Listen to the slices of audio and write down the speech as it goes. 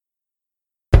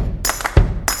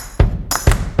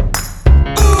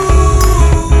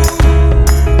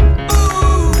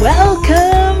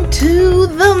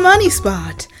Money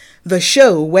Spot, the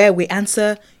show where we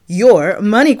answer your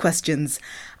money questions.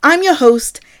 I'm your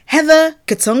host, Heather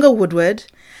Katsonga Woodward,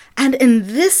 and in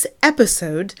this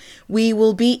episode, we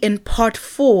will be in part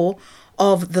 4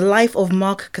 of the life of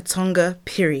Mark Katsonga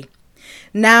Phiri.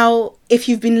 Now, if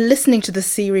you've been listening to the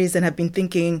series and have been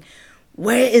thinking,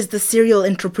 where is the serial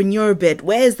entrepreneur bit?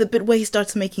 Where is the bit where he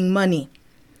starts making money?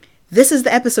 This is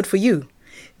the episode for you.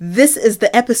 This is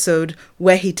the episode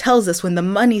where he tells us when the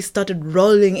money started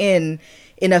rolling in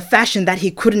a fashion that he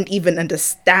couldn't even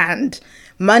understand.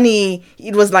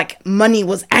 It was like money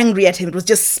was angry at him. It was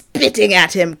just spitting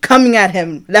at him, coming at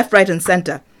him, left, right, and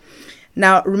center.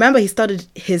 Now, remember, he started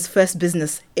his first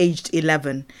business aged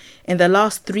 11. In the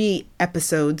last 3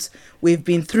 episodes, we've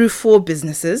been through 4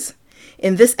 businesses.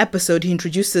 In this episode, he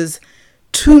introduces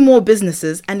 2 more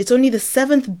businesses, and it's only the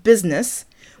 7th business,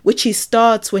 which he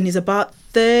starts when he's about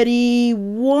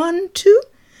 31,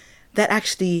 that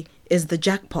actually is the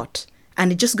jackpot. And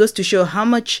it just goes to show how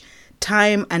much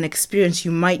time and experience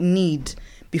you might need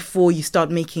before you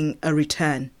start making a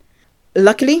return.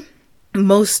 Luckily,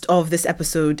 most of this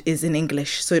episode is in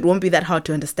English, so it won't be that hard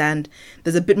to understand.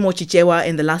 There's a bit more chichewa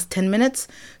in the last 10 minutes,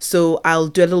 so I'll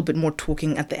do a little bit more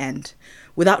talking at the end.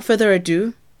 Without further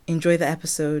ado, enjoy the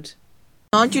episode.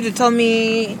 I want you to tell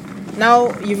me,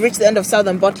 now you've reached the end of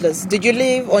Southern Bottlers. Did you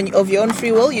leave of your own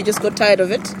free will? You just got tired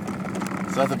of it?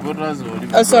 Southern Bottlers or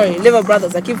Liver? Oh, sorry, Liver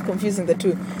Brothers. I keep confusing the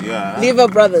two. Yeah. Liver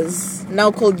Brothers,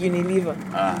 now called Unilever.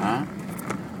 Uh-huh.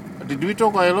 Did we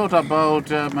talk a lot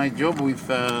about my job with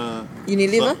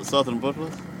Unilever? Southern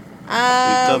Bottlers? We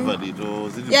covered it, or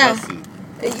was it passy?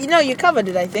 You covered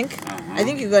it, I think. Uh-huh. I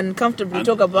think you can comfortably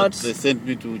talk about... They sent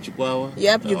me to Chikwawa?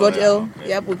 Yep, you got ill. Okay.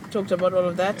 Yep, we talked about all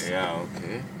of that. Yeah,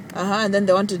 okay. And then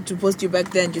they wanted to post you back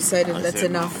there and you decided that's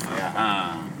enough.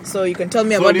 Yeah. So you can tell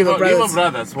me about Liver Brothers. Liver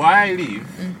Brothers, why I leave,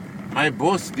 my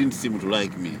boss didn't seem to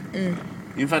like me.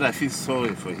 In fact, I feel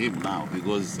sorry for him now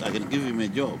because I can give him a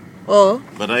job. Oh.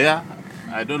 But I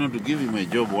don't know to give him a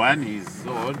job. 1, he's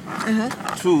old.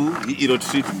 2, he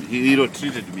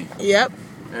treated me. Yep.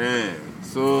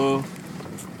 So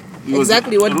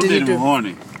exactly what did he do?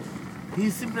 Morning. He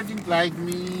simply didn't like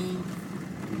me.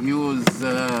 He was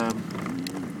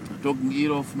talking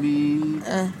ill of me.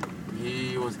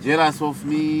 He was jealous of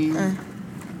me. A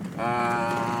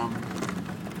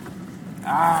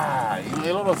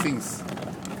lot of things. A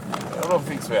lot of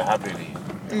things were happening.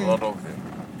 A lot of them.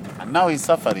 And now he's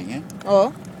suffering, eh?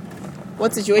 Oh.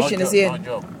 What situation is he in? No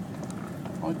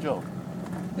job.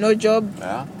 No job?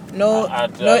 Yeah. No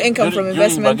income from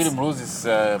investments? During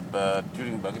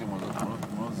Bagiri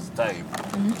Moses' time,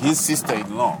 his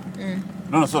sister-in-law,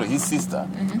 his sister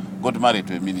got married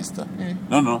to a minister.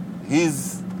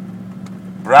 His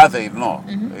brother-in-law,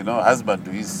 husband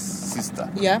to his sister,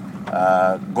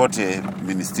 got a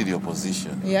ministerial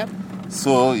position. Yeah.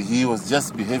 So he was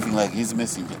just behaving like his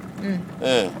messenger,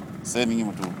 sending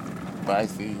him to buy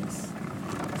things,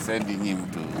 sending him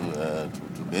to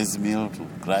base mill to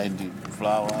grind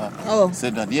flour. Oh.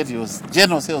 And yet he was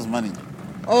general sales manager.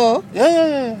 Oh.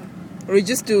 Yeah.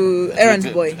 Reduced to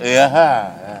errand boy.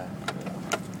 Yeah.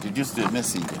 Reduced to a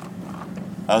messenger.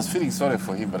 I was feeling sorry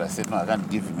for him, but I said, no, I can't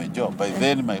give him a job. By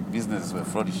then, my businesses were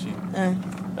flourishing.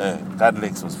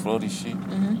 Cadlex was flourishing.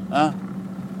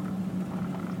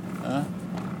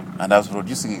 And I was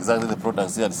producing exactly the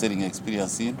products he had selling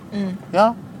experience in.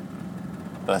 Yeah.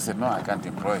 But I said, no, I can't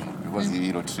employ him because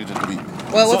he treated me.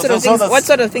 Well, what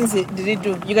sort of things did he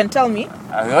do? You can tell me.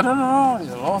 I don't know.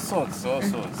 All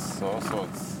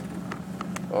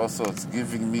sorts.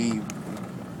 Giving me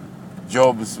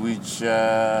jobs which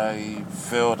I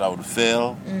felt I would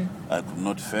fail. I could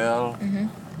not fail.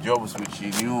 Jobs which he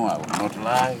knew I would not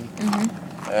lie.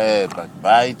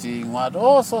 Backbiting,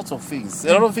 all sorts of things.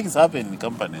 A lot of things happen in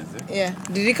companies. Yeah.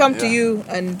 Did he come to you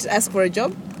and ask for a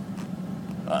job?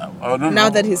 Now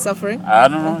that he's suffering? I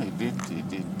don't know. He didn't. He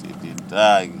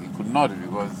could not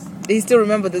because... He still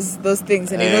remembers those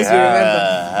things and he knows you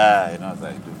remember. He knows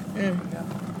I do. Yeah.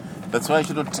 That's why you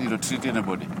should not treat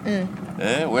anybody.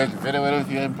 Work very well with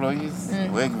your employees.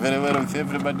 Work very well with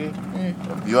everybody.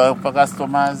 Your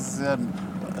customers. And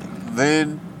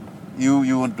then you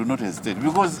do not hesitate.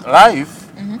 Because life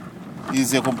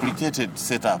is a complicated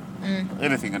setup.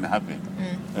 Anything can happen.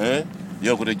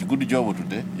 You got a good job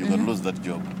today, you can lose that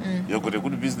job. You got a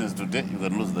good business today, you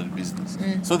can lose that business.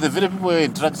 So the very people you're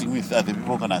interacting with are the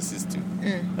people who can assist you.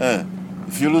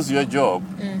 If you lose your job,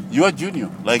 you are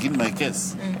junior, like in my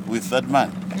case with that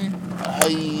man.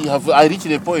 I reached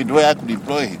a point where I could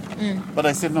employ him. But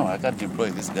I said, no, I can't employ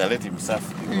this guy, let him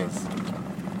suffer because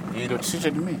he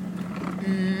treated me.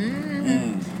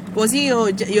 Was he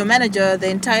your manager the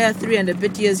entire 3 and a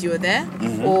bit years you were there,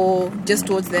 or just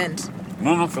towards the end?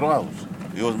 No, throughout.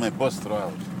 He was my boss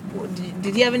throughout.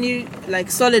 Did he have any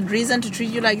solid reason to treat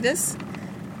you like this?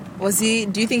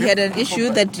 Do you think he had an issue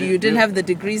that you didn't have the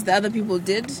degrees that other people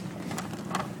did?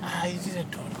 I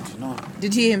didn't know.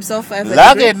 Did he himself have a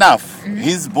Lucky degree? enough,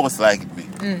 his boss liked me.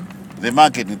 The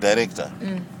marketing director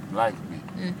liked me.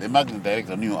 The marketing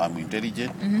director knew I'm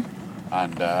intelligent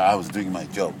and I was doing my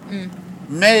job.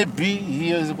 Maybe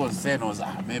his concern was,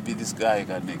 maybe this guy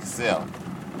can excel.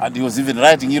 And he was even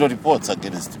writing reports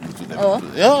against me to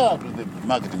the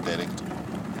marketing director.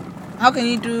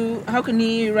 How can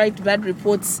he write bad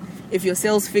reports if your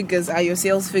sales figures are your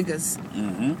sales figures?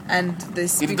 And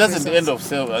it doesn't end of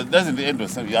sales. It doesn't end of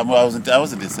sales. I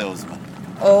wasn't a salesman.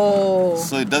 Oh.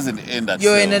 So it doesn't end at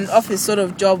You're sales. in an office sort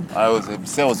of job. I was a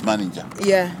sales manager.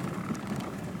 Yeah.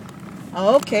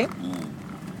 Oh, okay.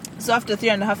 So after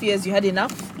 3.5 years, you had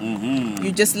enough?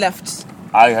 You just left?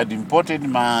 I had imported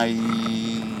my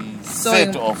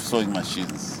set of sewing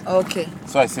machines. Okay.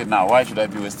 So I said, now, why should I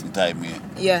be wasting time here?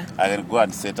 Yeah. I can go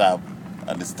and set up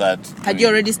and start. Had you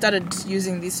already started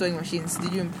using these sewing machines?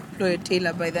 Did you employ a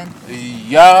tailor by then?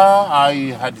 Yeah,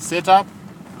 I had set up.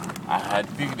 I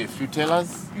had picked a few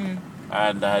tailors.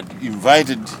 And I had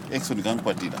invited Exxon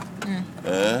Gangkwatira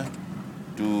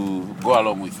to go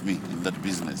along with me in that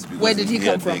business. Where did he come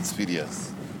had from? The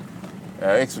experience.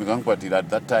 Exxon Gangkwatira at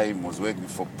that time was working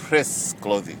for Press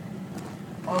Clothing.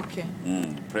 Okay.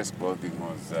 Press Clothing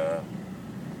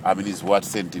was, is what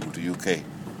sent him to UK.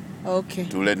 Okay.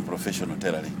 To learn professional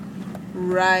tailoring.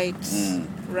 Right.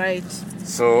 Right.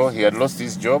 So he had lost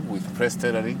his job with Press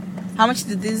Tailoring. How much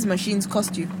did these machines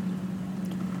cost you?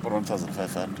 Around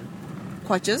 1,500.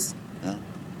 Kwaches? Yeah.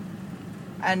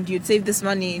 And you'd save this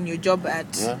money in your job at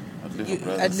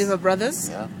Liver Brothers?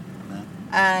 Yeah.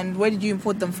 And where did you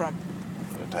import them from?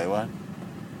 Taiwan.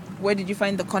 Where did you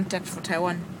find the contact for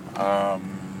Taiwan?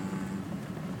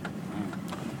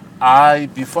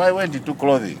 Before I went into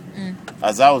clothing,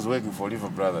 as I was working for Liver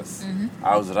Brothers,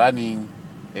 I was running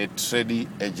a trade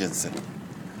agency.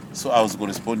 So I was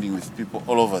corresponding with people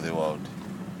all over the world.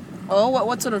 Oh,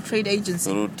 what sort of trade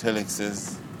agency? Through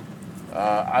telexes.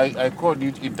 I called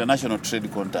it International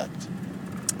Trade Contact.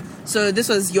 So this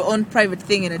was your own private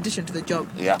thing in addition to the job?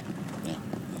 Yeah.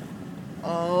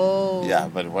 Oh. Yeah,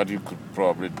 but what you could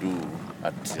probably do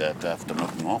after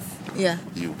knocking off,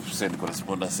 you send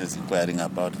correspondences inquiring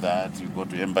about that. You go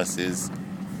to embassies,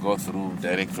 go through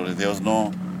directory. There was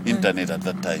no internet at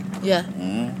that time. Yeah.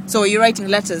 So were you writing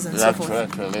letters and so forth?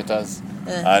 Actual letters.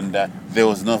 And there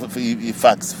was no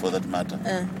fax for that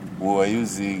matter. We were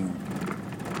using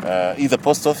either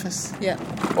post office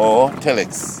or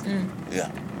telex.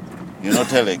 Yeah. You know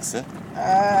telex, eh?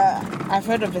 I've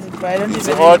heard of it, but I don't It's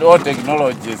even all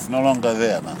technology is no longer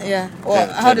there now. Yeah.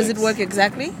 Well, how does it work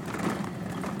exactly?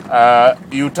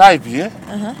 You type here,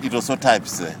 it also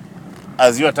types there.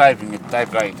 As you are typing a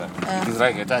typewriter, it is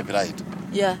like a typewriter.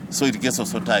 Yeah. So it gets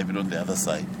also typed on the other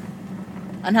side.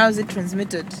 And how is it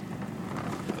transmitted?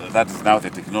 That is now the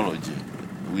technology,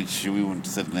 which we won't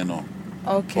certainly know.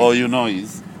 Okay. All you know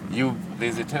is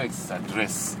there's a telex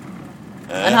address.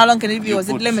 And how long can it be? Was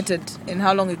it limited in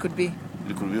how long it could be?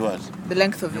 It could be what? The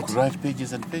length of You it? could write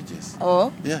pages and pages.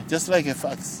 Oh? Yeah, just like a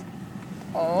fax.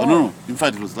 Oh. No. In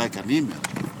fact, it was like an email.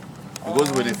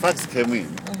 Because when the fax came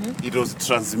in, it was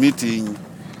transmitting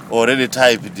already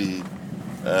typed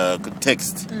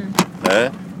text.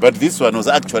 But this one was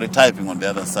actually typing on the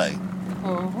other side.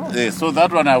 So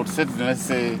that one I would certainly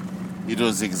say it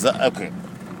was okay.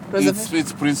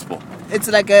 It's principle. It's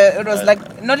like it was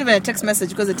like not even a text message,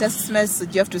 because a text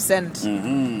message you have to send.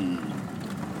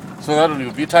 So that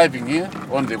you'll be typing here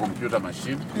on the computer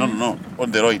machine. No,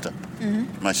 on the Reuters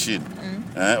machine.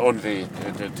 On the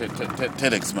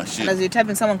telex machine. And as you're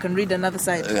typing, someone can read another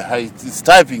side. It's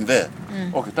typing there.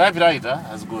 Okay, typewriter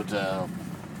has got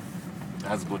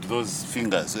those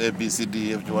fingers, A, B, C,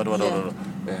 D, F, what.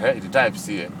 It types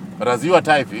here. But as you are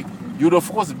typing, you'd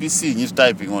of course be seeing it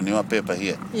typing on your paper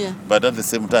here. Yeah. But at the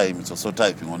same time, it's also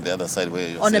typing on the other side where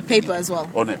you're on a paper as well.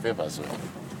 On a paper as well.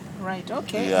 Right.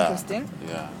 Okay. Yeah. Interesting.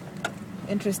 Yeah.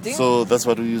 Interesting. So that's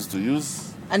what we used to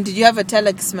use. And did you have a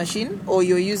telex machine, or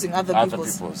you're using other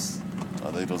people's?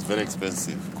 It was very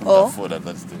expensive. Couldn't afford at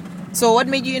that stage. So what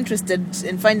made you interested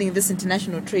in finding this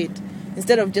international trade?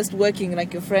 Instead of just working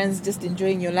like your friends, just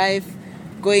enjoying your life,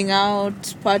 going out,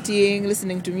 partying,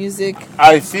 listening to music?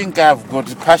 I think I've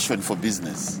got a passion for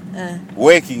business.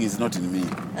 Working is not in me.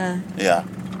 Yeah.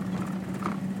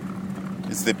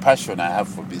 It's the passion I have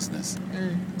for business.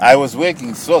 I was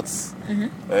working sorts.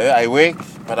 I work,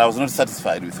 but I was not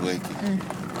satisfied with working.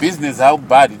 Business, how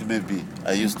bad it may be,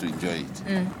 I used to enjoy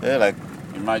it. Like,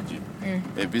 imagine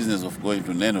a business of going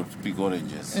to Neno to pick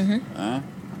oranges.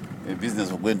 A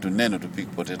business of going to Neno to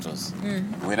pick potatoes.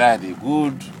 When I had a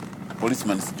good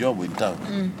policeman's job in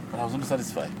town, but I was not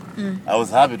satisfied. I was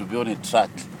happy to be on a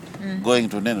truck going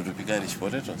to Neno to pick Irish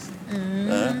potatoes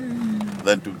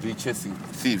than to be chasing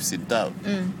thieves in town.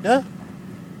 Yeah.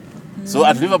 So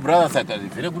at Liver Brothers, I had a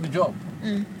very good job.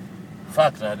 In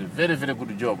fact, I had a very, very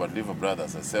good job at Liver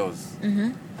Brothers as sales.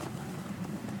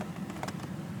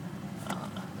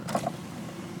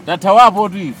 That how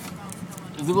if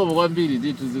zigo kwambiri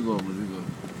ndithi zigo.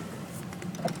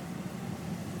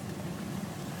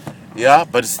 Yeah,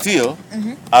 but still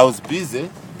I was busy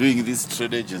doing this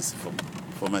trade agency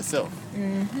for myself.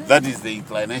 That is the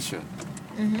inclination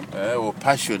or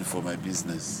passion for my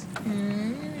business.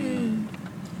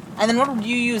 And then what would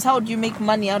you use? How would you make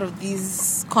money out of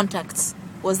these contacts?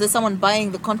 Was there someone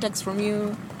buying the contacts from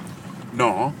you?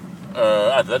 No.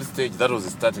 At that stage, that was the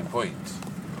starting point.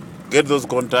 Get those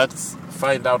contacts,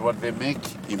 find out what they make,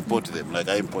 import them. Like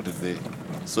I imported the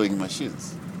sewing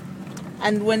machines.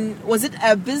 And was it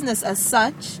a business as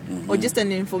such, or just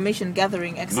an information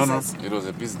gathering exercise? No, it was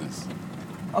a business.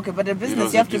 Okay, but a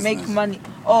business you have to make money.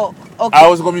 Oh, okay. I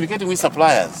was communicating with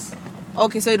suppliers.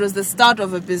 Okay, so it was the start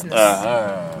of a business.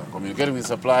 Communicating with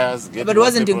suppliers. But it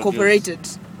wasn't incorporated?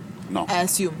 No. I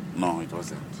assume? No, it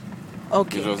wasn't.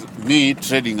 Okay. It was me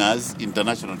trading as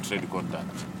international trade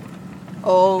contact.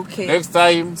 Okay. Next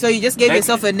time. So you just gave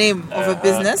yourself a name of a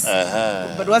business,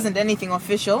 but wasn't anything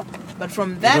official. But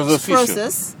from that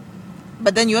process,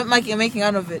 but then you weren't making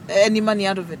out of it, any money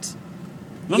out of it?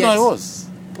 No, I was.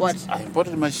 What? I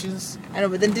imported machines. I know,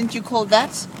 but then didn't you call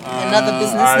that another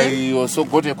business name? I also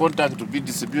got a contact to be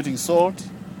distributing salt.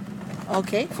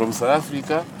 Okay. From South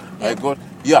Africa.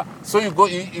 So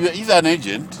you're either an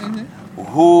agent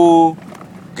who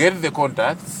get the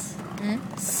contacts,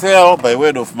 sell by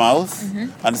word of mouth,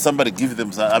 and somebody give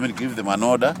them an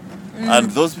order, and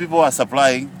those people who are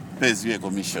supplying pays you a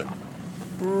commission.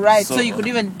 Right. So you could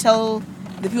even tell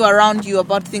the people around you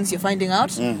about things you're finding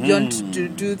out. Do you want to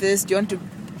do this? Do you want to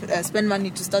spend money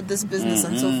to start this business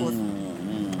and so forth?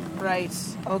 Right.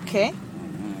 Okay.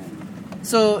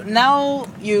 So now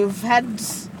you've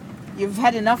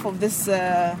had enough of this.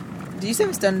 Do you say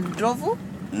Mr. Ndrovu?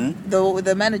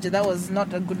 The manager that was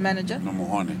not a good manager? No,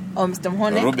 Muhone. Oh, Mr.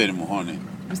 Muhone? Ruben Muhone.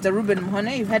 Mr. Ruben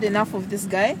Muhone. You've had enough of this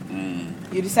guy.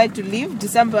 You decide to leave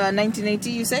December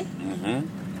 1980, you say?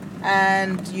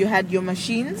 And you had your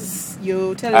machines,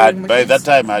 your tailoring machines. By that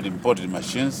time, I had imported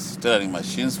tailoring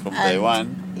machines from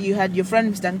Taiwan. You had your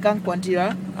friend Mr.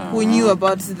 Nkankwantira, who knew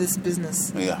about this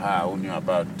business. Yeah, who knew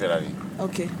about tailoring.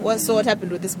 Okay. So what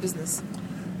happened with this business?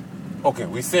 Okay,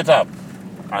 we set up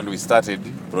and we started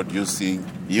producing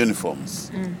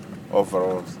uniforms,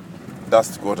 overalls,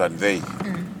 dust coat, and they.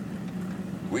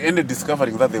 We ended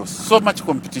discovering that there was so much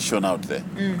competition out there.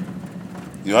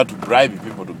 You had to bribe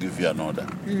people to give you an order.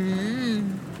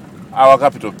 Our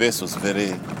capital base was very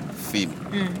thin.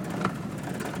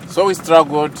 So we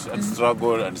struggled and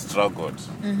struggled and struggled.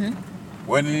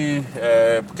 When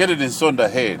Kennedy Sonda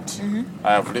heard,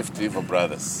 I have left Liver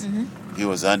Brothers. He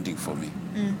was hunting for me.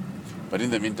 But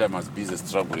in the meantime, I was busy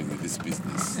struggling with this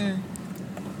business.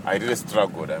 I really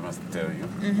struggled, I must tell you.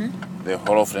 The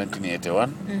whole of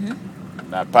 1981,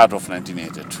 and part of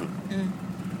 1982.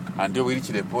 Until we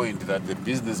reached the point that the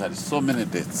business had so many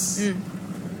debts.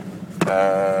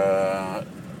 The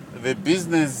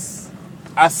business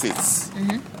assets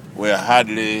were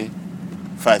hardly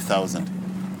 5,000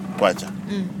 kwacha,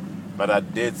 but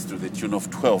had debts to the tune of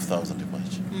 12,000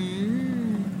 kwacha.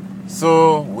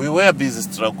 So we were busy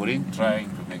struggling, trying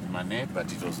to make money,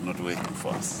 but it was not working for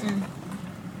us.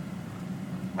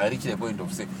 I reached a point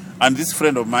of saying, and this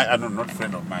friend of mine, not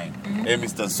friend of mine,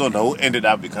 Mr. Sonda, who ended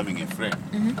up becoming a friend,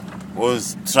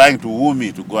 was trying to woo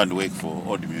me to go and work for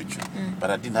Old Mutual. But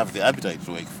I didn't have the appetite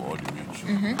to work for Old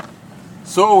Mutual.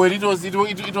 So when it was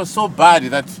so bad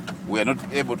that we were not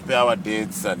able to pay our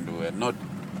debts and we were not,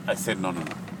 I said, no.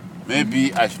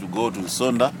 Maybe I should go to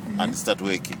Sonda and start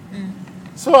working.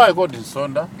 So I got in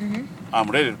Sonda.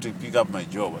 I'm ready to pick up my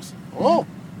job. I said, oh,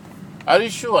 are you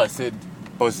sure? I said,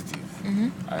 positive.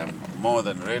 I am more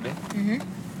than ready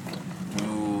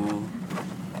to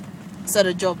start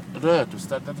a job. To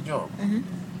start that job.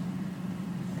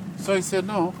 So he said,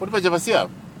 no. What about Javasia?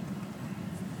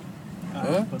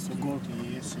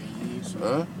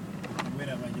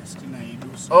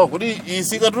 Oh, what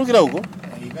is he got to get out?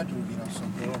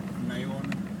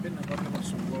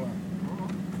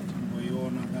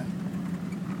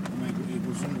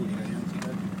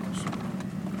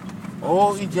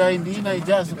 Oh, ija indina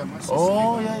ija.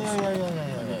 Oh, yeah.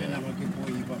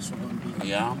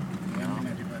 Yeah.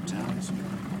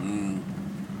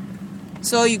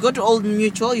 So you go to Old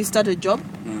Mutual, you start a job.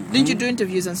 Didn't you do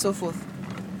interviews and so forth?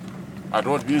 At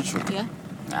Old Mutual? Yeah.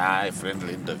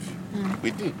 Friendly interview.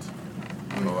 We did.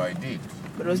 Oh, I did.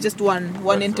 But it was just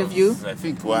one interview. I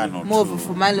think one or more two. of a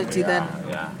formality than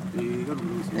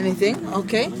anything.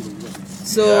 Okay.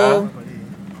 So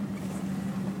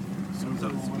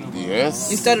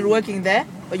yes. you started working there,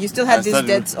 but you still had these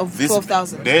debts of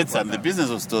 12,000. Debts, and the business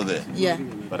was still there. Yeah.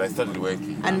 But I started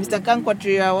working. And Mr.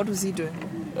 Kankwatira, what was he doing?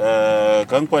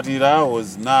 Kankwatira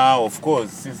was now, of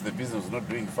course, since the business was not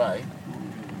doing fine.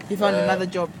 He found another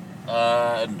job.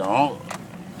 No,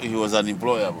 he was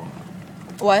unemployable.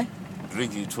 Why?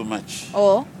 Drinking too much.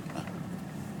 Oh.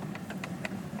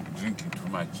 Drinking too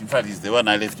much. In fact, he's the one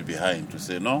I left behind to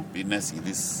say, no, be nice in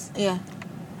this. Yeah.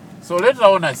 So later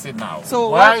on, I said, now. So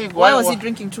why was he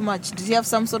drinking too much? Did he have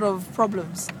some sort of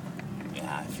problems?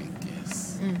 Yeah, I think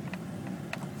yes. I think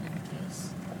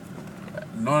yes.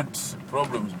 Not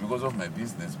problems because of my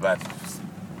business, but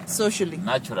socially.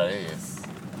 Naturally, yes.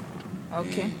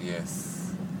 Okay.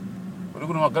 Yes.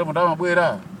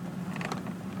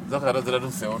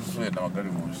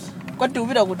 Kwati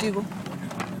ubira kutiko?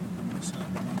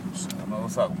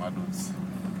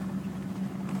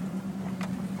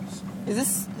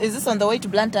 Is this on the way to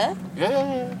Blantyre?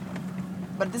 Yeah.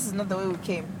 But this is not the way we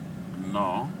came.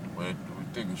 No, we're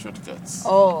taking shortcuts.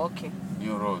 Oh, okay.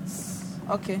 New roads.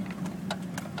 Okay.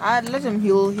 Let him.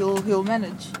 He'll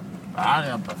manage.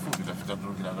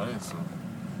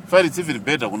 Fact, it's even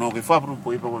better if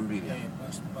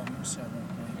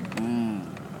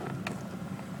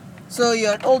So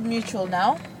you're at Old Mutual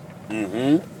now?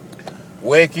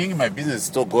 Working, my business is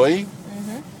still going.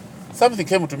 Something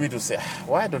came to me to say,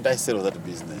 why don't I sell that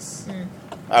business?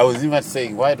 I was even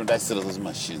saying, why don't I sell those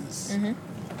machines?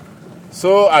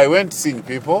 So I went seeing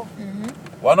people.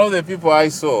 One of the people I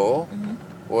saw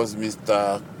was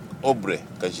Mr. Obre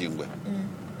Kajingwe,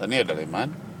 an elderly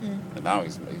man. And now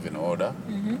he's even older.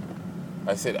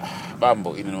 I said,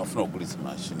 Bambo, in an no police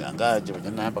machine, and I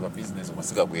have a business of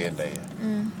Masika Guenda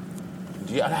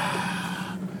here.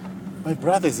 My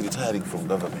brother is retiring from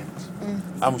government.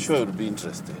 I'm sure he would be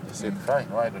interested. I said, fine,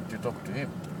 why don't you talk to him?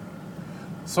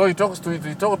 So he talked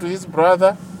to his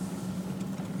brother,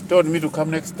 told me to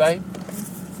come next time.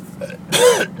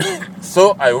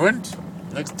 So I went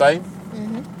next time.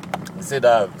 He said,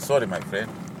 sorry, my friend.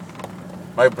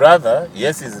 My brother,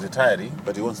 yes, he's retiring,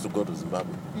 but he wants to go to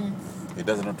Zimbabwe. He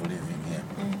doesn't want to live in here.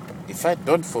 If I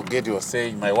don't forget, you're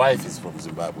saying my wife is from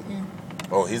Zimbabwe.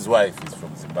 Or his wife is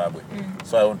from Zimbabwe.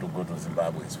 So I want to go to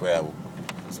Zimbabwe. It's where I will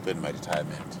spend my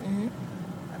retirement.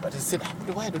 But he said,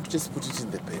 why don't you just put it in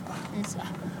the paper?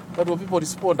 But when people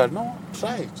respond, no,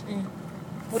 try it.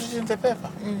 Put it in the paper.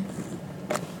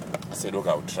 I said, okay,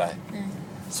 I'll try.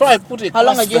 So I put it. How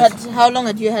long had you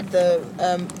had the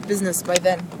business by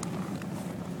then?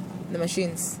 The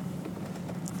machines.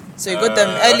 So you got them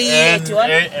early 81?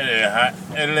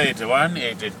 Early 81,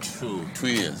 82. 2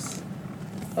 years.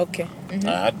 Okay.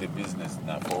 I had the business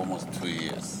now for almost 2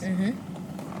 years.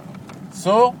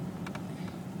 So,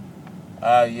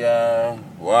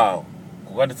 wow.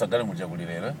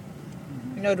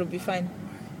 No, it'll be fine.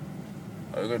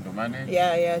 Are you going to manage?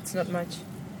 Yeah, it's not much.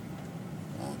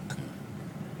 Okay.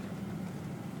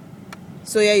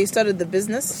 So yeah, you started the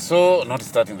business? So, not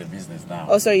starting the business now.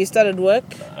 Oh, sorry, you started work?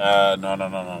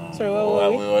 No. Sorry, what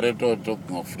were we? We were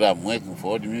talking of, I'm working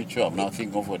for Old Mutual. I'm now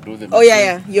thinking of what do them. Oh,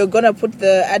 yeah. You're going to put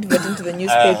the advert into the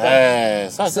newspaper.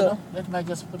 So I said, no, let me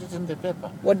just put it in the paper.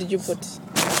 What did you put?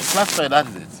 Classified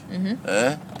advert.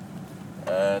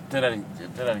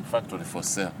 Tailoring factory for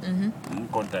sale.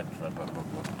 Contact.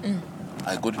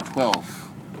 I got 12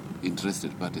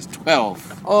 interested parties.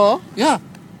 12. Oh? Yeah.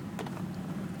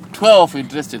 12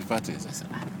 interested parties. I said,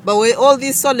 but were all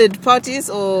these solid parties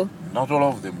or? Not all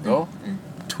of them though.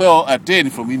 10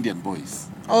 from Indian boys.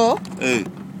 Oh?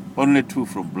 Only 2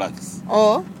 from blacks.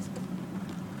 Oh?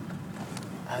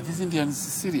 Are these Indians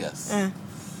serious?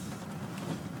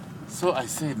 So I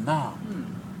said, now,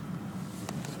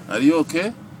 are you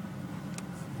okay?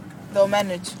 They'll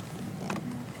manage.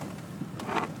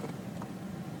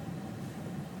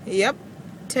 Yep.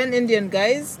 10 Indian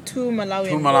guys, 2 Malawian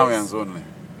 2 Malawians only.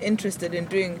 Interested in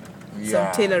doing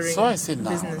some tailoring so I said,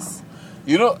 business.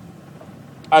 You know,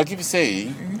 I keep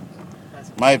saying,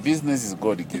 my business is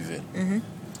God-given.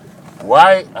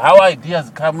 How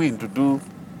ideas come in to do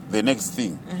the next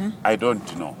thing, I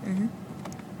don't know.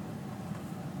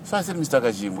 So I said, Mr.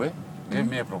 Kajingwe, gave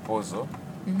me a proposal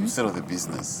to sell the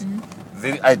business.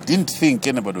 I didn't think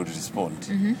anybody would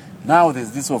respond. Now there's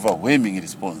this overwhelming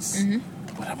response.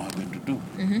 What am I going to do?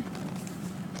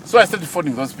 So I started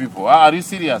phoning those people. Are you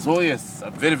serious? Oh yes,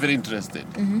 I'm very, very interested.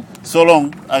 So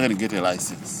long, I can get a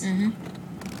license.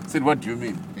 I said, what do you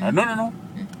mean? No.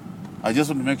 I just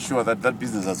want to make sure that that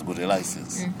business has got a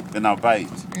license. Then I'll buy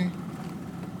it.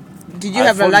 Did you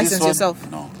have a license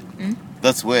yourself? No.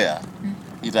 That's where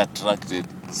it attracted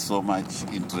so much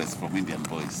interest from Indian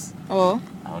boys. Oh.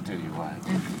 I'll tell you why.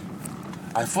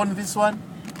 I phoned this one,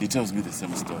 he tells me the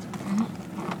same story.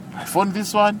 I phoned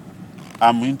this one,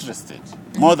 I'm interested,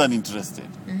 more than interested.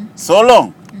 So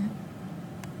long,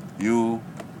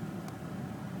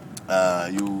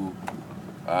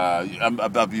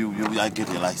 I get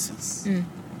a license.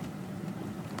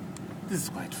 This is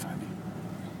quite funny.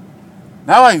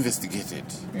 Now I investigated.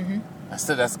 I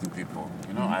started asking people,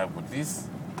 I have got this,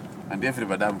 and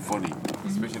everybody I'm phoning,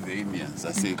 especially the Indians,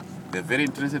 I say, they're very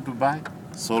interested to buy,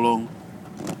 so long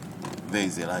there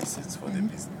is a license for the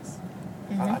business.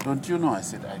 Don't you know? I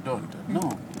said, I don't.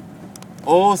 No.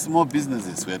 All small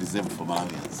businesses were reserved for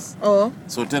Malawians. Oh.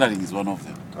 So tailoring is one of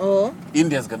them. Oh.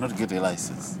 Indians cannot get a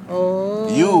license. Oh.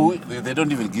 They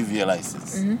don't even give you a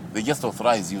license. They just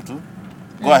authorize you to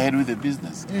go ahead with the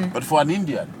business. But for an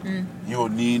Indian, you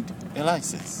need a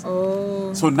license.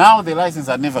 Oh. So now the licenses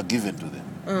are never given to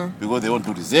them because they want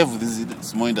to reserve these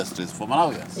small industries for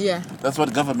Malawians. Yeah. That's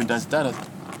what government has done.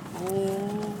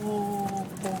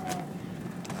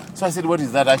 So I said, what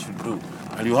is that I should do?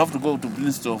 And you have to go to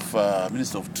Minister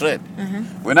of Trade.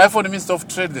 When I phoned the Minister of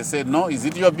Trade, they said, no, is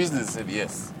it your business? I said,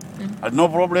 yes. And no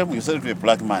problem, you sell it to a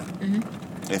black man,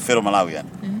 a fellow Malawian.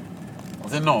 I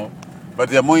said, no, but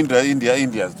they are more into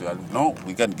Indians. No,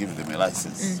 we can't give them a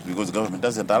license because the government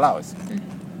doesn't allow us.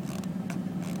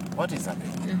 What is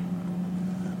happening?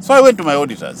 So I went to my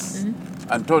auditors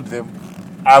and told them,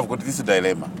 I've got this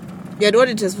dilemma. You had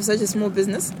auditors for such a small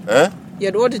business? You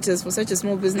had auditors for such a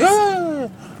small business? Yeah.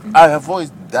 I have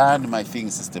always done my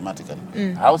things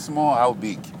systematically. How small, how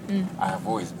big. I have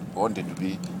always wanted to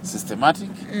be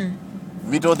systematic,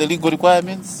 meet all the legal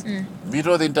requirements, meet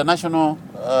all the international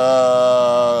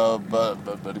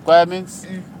requirements,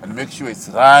 and make sure it's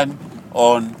run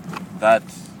on that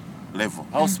level.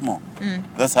 How small.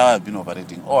 That's how I've been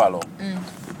operating all along.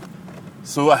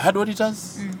 So I had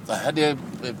auditors, I had a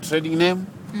trading name,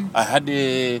 I had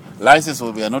a license,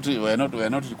 so we are not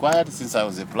required since I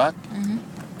was a black.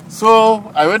 So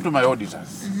I went to my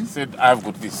auditors, said, I've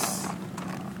got this.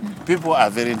 People are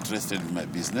very interested in my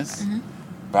business,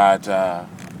 but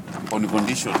on the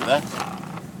condition that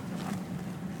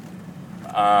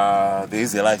there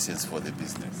is a license for the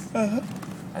business. I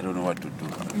don't know what to do.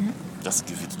 Just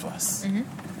give it to us.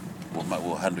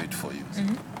 We'll handle it for you.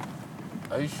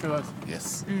 Are you sure?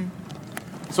 Yes.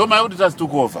 So my auditors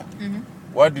took over.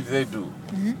 What did they do?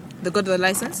 They got the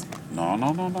license? No.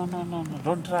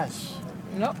 Don't rush.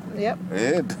 No, yep.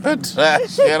 Don't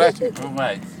rush. You're rushing too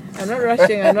much. I'm not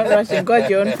rushing. Go at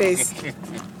your own pace.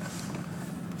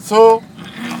 So,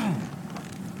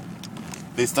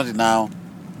 they started now.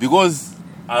 Because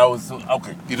I was,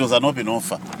 it was an open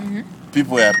offer.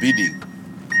 People were bidding.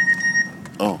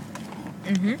 Oh.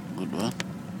 Good one.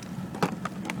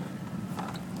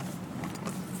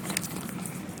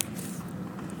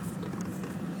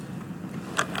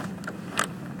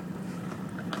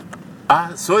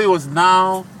 So it was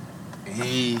now,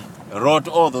 he wrote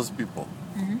all those people.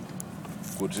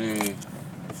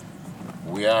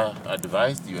 We are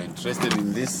advised, you are interested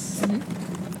in this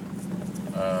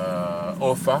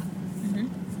offer.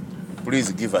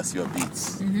 Please give us your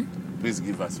bids. Please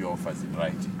give us your offers in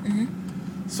writing.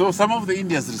 So some of the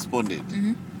Indians responded,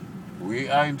 we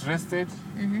are interested,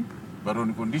 but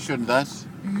on condition that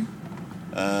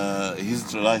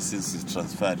his license is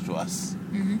transferred to us.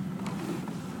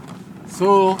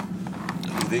 So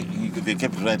they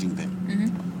kept writing them.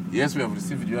 Yes, we have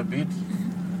received your bid,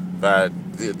 but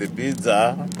the bids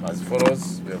are as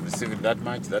follows. We have received that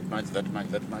much,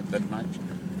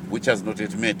 which has not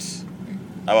yet met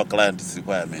our client's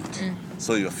requirement.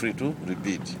 So you're free to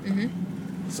rebid.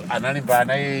 So ananipa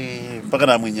naye mpaka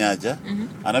na mwenyaja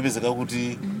anapezeka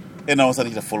kuti ena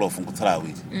osanikita follow up ngutsala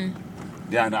awiri.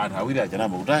 Ndi ana awiri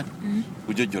achanamba kutani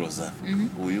kujojoloza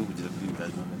uyu kuchita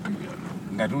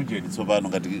ngati ujeni tsopano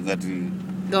ngati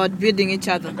they were bidding each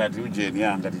other. Ngati ujeni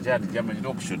ngati chati chama chita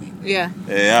auctioning.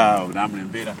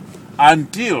 Namlembera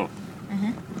until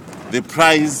the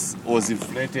price was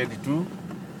inflated to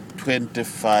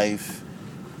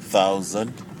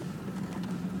 25,000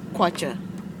 kwacha.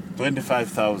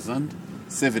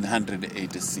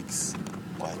 25,786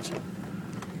 kwacha.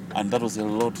 And that was a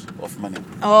lot of money.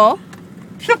 Oh.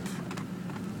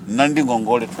 Nandi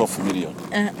Ngongole 12 million.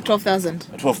 12,000.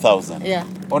 12,000. Yeah.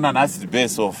 On an acid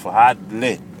base of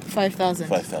hardly 5,000.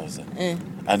 5,000.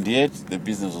 And yet the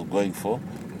business was going for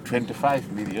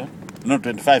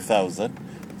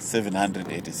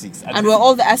 25,786. And were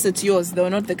all the assets yours? They were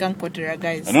not the Kankotera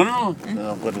guys? No.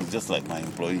 But it was just like my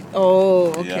employee.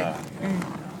 Oh, okay. Yeah.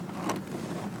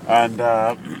 And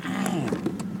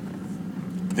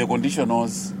the condition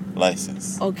was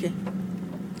license. Okay.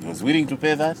 He was willing to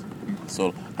pay that.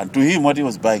 So, and to him, what he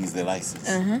was buying is the license,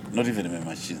 not even the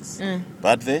machines,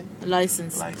 but the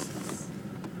license.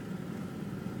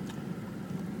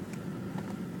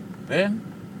 Then,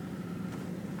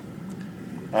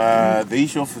 the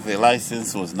issue of the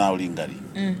license was now lingering.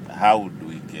 How do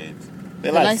we get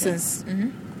the license?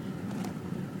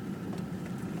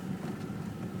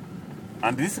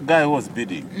 And this guy was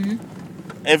bidding.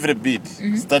 Every bid,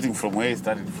 starting from where he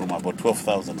started from about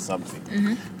 12,000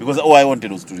 something. Because all I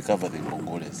wanted was to recover the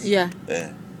Mongoles. Yeah.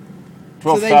 12,000.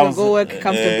 So then you go work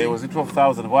comfortably. It was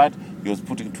 12,000 what? He was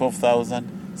putting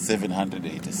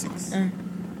 12,786.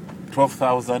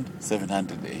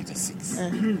 12,786.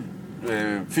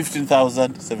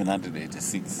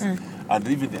 15,786. And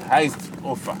even the highest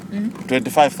offer,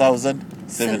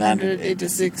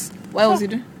 25,786. Why was he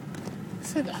doing? He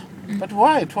said, but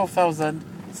why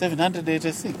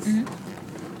 12,786?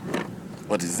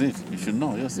 What is it? You should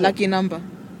know yourself. Lucky number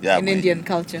in Indian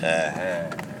culture.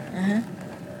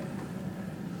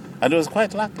 And it was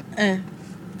quite lucky.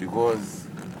 Because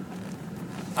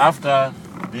after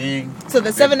being... So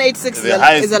the 786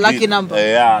 is a lucky number.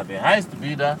 Yeah, the highest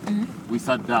bidder, we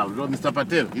sat down. Mr.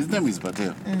 Patel, his name is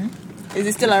Patel. Is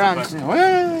he still around?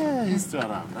 Well, he's still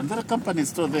around. And the company is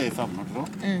still there, if I'm not wrong.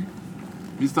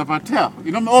 Mr. Patel,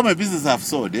 you know, all my business I've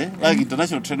sold, like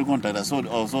international trading contract, I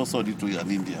also sold it to an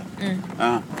India.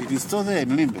 It is still there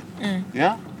in Limbe.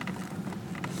 Yeah?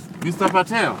 Mr.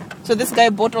 Patel. So this guy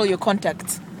bought all your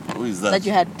contacts. Who is that? That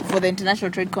you had for the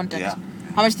international trade contact. Yeah.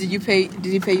 How much did he pay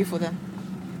you for them?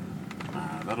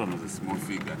 That one was a small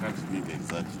figure. I can't remember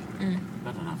exactly.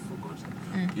 That one I forgot.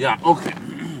 Yeah, okay.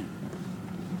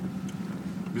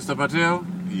 Mr. Patel,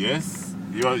 yes,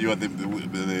 you are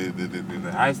the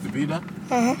highest bidder.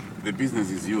 The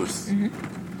business is yours.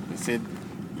 They said,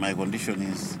 my condition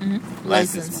is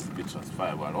license must be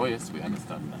transferable. Oh yes, we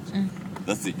understand that.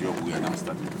 That's the job we are now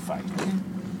starting to fight.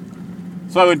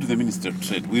 So I went to the Minister of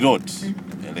Trade. We wrote a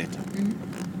letter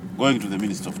going to the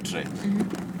Minister of Trade.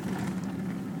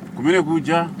 Kumene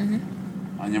kuja,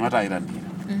 anyamata irandira.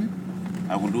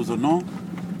 I would also no,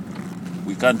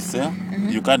 we can't sell.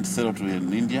 You can't sell to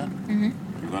an Indian.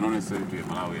 You can only sell to a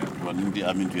Malawian, to an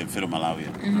Indian, to a fellow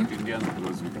Malawian. Not Indian,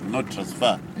 because we cannot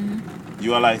transfer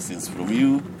your license from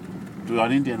you to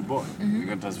an Indian boy. You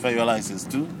can transfer your license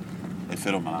to a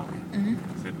fellow Malawian. I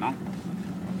said no.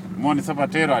 Monisa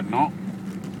Patera, no.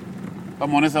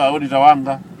 Monisa Audita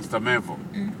Wanga, Mr. Mevo.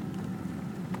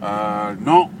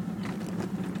 No.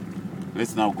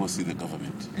 Let's now go see the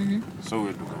government. So we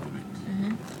went to government.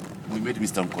 We met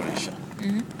Mr. Mkoresha.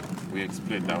 We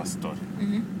explained our story.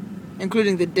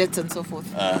 Including the debts and so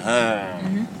forth.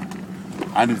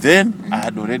 And then I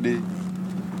had already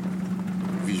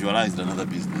visualized another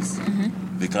business,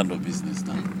 the kind of business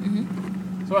now.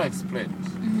 So I explained.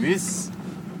 This,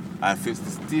 I faced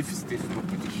stiff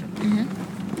competition.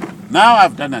 Now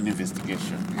I've done an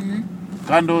investigation.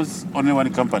 Candles, only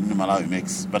one company in Malawi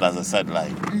makes, but as a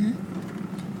sideline.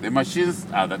 The machines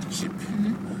are that cheap.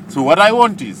 So what I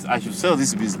want is, I should sell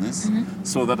this business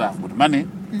so that I've got money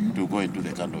to go into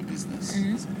the candle business.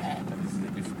 I said, but this is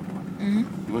a difficult one.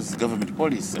 Because it's government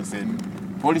policy. I said,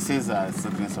 policies are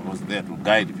certainly supposed there to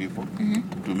guide people,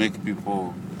 to make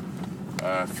people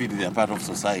feel they are part of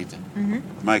society.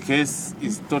 My case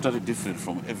is totally different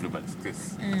from everybody's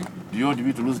case. Do you want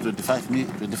me to lose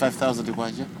 25,000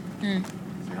 Kwaja? I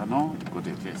said, no, you've got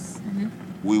a case.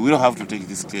 We will have to take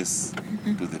this case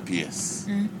to the PS.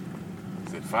 I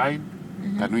said, fine.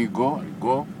 Can we go? I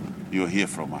go. You'll hear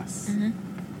from us.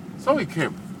 So we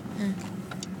came.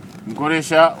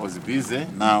 Mkoresha was busy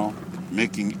now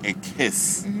making a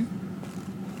case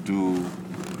to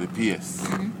the PS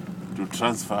to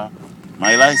transfer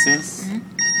my license. You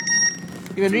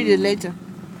can read it later.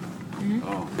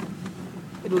 Oh.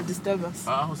 It will disturb us.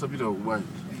 What's a bit of wine?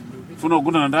 Funo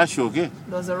guna nandashi, okay?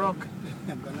 There was a rock.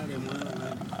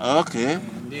 Okay.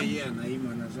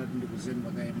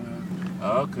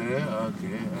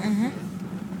 Okay.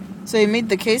 So he made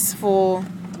the case for...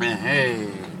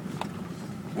 Hey.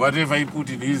 Whatever he put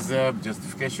in his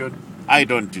justification, I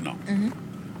don't know.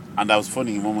 And I was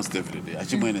phoning him almost every day.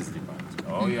 Achimwene's report.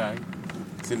 Oh, yeah.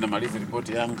 Send maliza report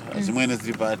yanga. Achimwene's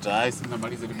report. I send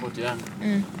maliza report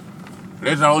yanga.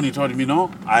 Later on, he told me, no,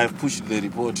 I have pushed the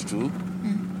report to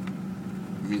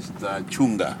Mr.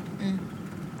 Chunga.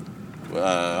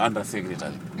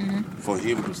 undersecretary for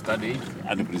him to study it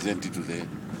and present it to the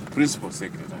principal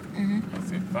secretary. I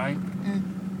said, fine.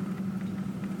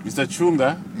 Mr.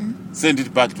 Chunga sent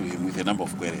it back to him with a number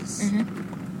of queries.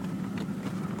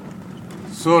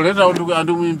 So later on,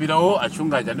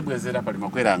 Achunga jandibwezera pali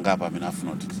makwera angapa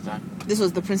not This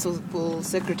was the principal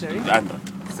secretary?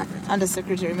 Under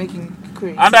secretary making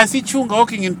queries. And I see Chunga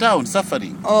walking in town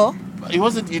suffering. Oh. He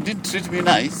didn't treat me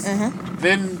nice.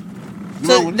 Then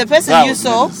so the person you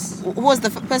saw, who was the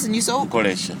person you saw?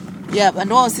 Kolesha. Yeah, and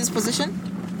what was his position?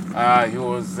 He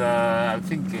was, I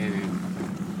think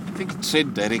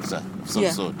trade director of some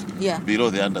sort. Yeah.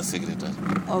 Below the undersecretary.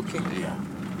 Okay. Yeah.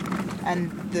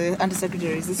 And the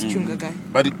undersecretary is this Chunga guy.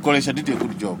 But Kolesha did a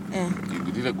good job.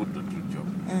 He did a good job.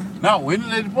 Now, when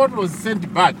the report was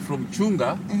sent back from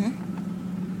Chunga,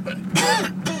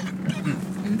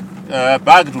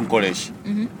 back to Kolesha,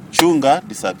 Chunga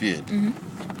disappeared.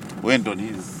 Went on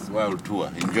his world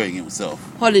tour, enjoying himself.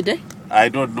 Holiday? I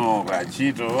don't know.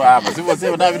 Chito. But people say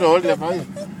when I have a holiday for him.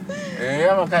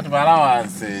 I'm cut my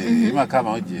allowance. I'm come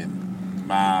out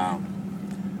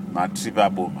my trip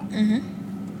aboma.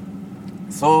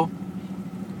 So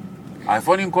I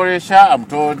phone in Croatia. I'm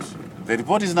told the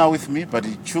report is now with me, but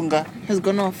Chunga has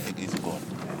gone off. It's gone.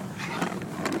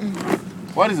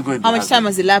 What is going to How much time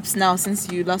has elapsed now since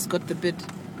you last got the bid?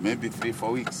 Maybe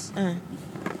 3-4 weeks.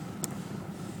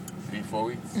 3-4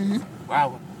 weeks.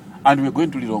 Wow. And we're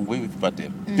going to Lilongwe with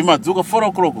Patel. Timadzuka 4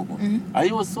 o'clock.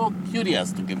 I was so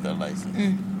curious to get that license.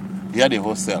 He had a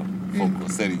wholesale for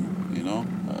selling,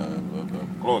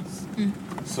 clothes.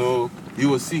 So he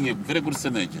was seeing a very good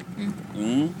synergy,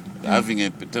 having a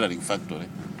tailoring factory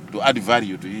to add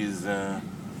value to his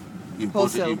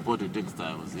imported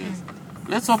textiles. Yes.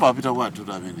 Let's hope a bit of what to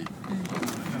do.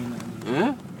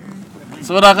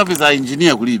 So that is an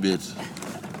engineer could be better.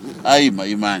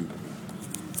 Iman.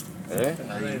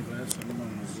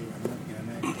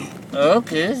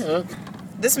 Okay.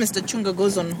 This Mr. Chunga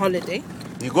goes on holiday.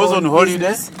 He goes on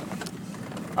holiday.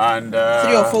 And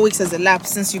 3 or 4 weeks has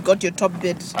elapsed since you got your top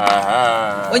bid.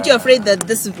 Weren't you afraid that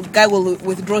this guy will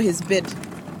withdraw his bid?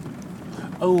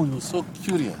 Oh, you're so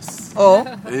curious. Oh,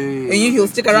 and he'll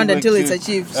stick around until it's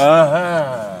achieved.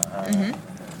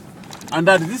 And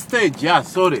at this stage, he had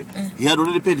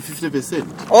already paid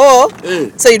 50%. Oh,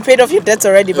 so you paid off your debts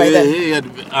already by then?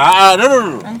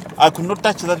 No. I could not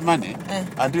touch that money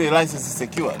until the license is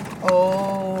secured.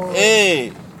 Oh.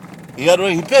 He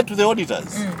paid to the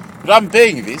auditors. But I'm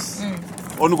paying this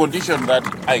on condition that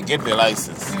I get the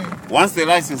license. Once the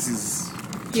license is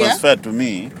transferred to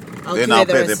me, then I'll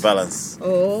pay the balance.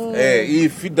 Oh.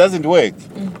 If it doesn't work,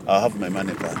 I'll have my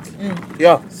money back.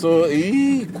 Yeah, so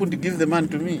he couldn't give the money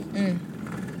to me.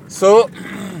 So,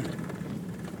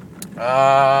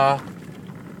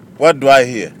 what do I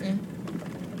hear?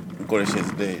 Nkoresha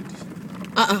is dead.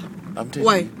 I'm telling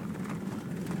Why? you.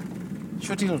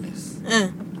 Short illness.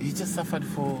 He just suffered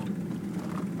for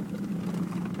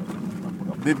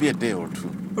maybe a day or two.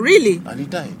 Really? And he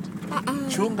died.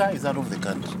 Chunga is out of the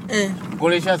country.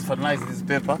 Nkoresha has finalized his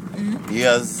paper. He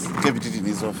has kept it in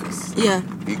his office. Yeah.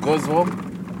 He goes home,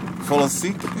 falls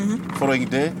sick, following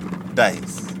day,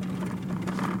 dies.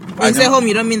 When you say home,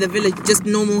 you don't mean the village, just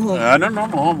normal home? No,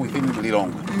 normal home within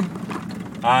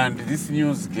Lilongwe. And this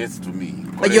news gets to me.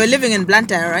 But you're living in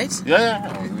Blantyre, right? Yeah,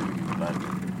 I was living in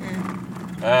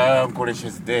Blantyre. Nkoresha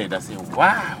is dead. I say,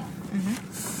 wow.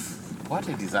 What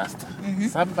a disaster.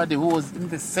 Somebody who was in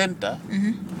the center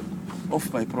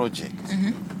of my project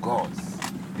goes.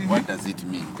 What does it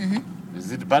mean?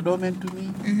 Is it bad omen to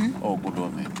me or good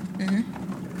omen?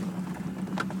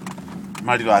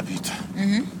 Marilo Apita.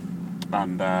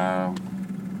 And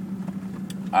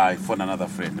I found another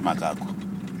friend, Makako.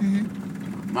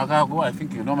 Makako, I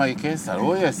think you know my case.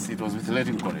 Oh yes, it was with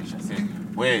letting Nkoresha. I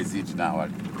said, where is it now?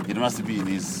 It must be in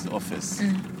his office.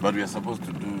 But we are supposed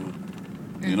to do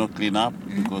clean up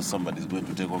because somebody is going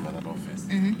to take over that office.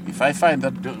 If I find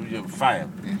that file,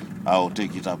 I'll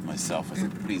take it up myself. I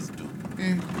said, please do.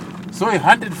 So he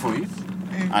hunted for it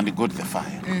and he got the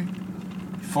file. He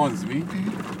phones me.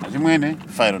 Ajimwene,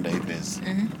 file on the IPS.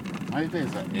 My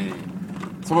IPS,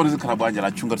 someone is Karabanja,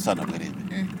 la chunga sana bwerebe.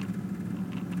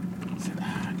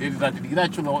 Did that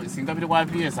chunga singapire kwa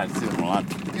IPS and say no.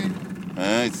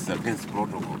 It's against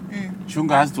protocol.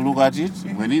 Chunga has to look at it.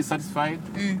 When he's satisfied,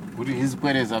 his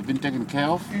queries have been taken care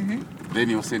of, then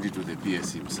he'll send it to the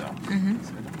PS himself.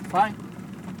 Said, fine.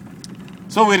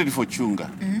 So we waited for Chunga.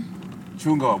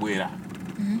 Chunga wabwera.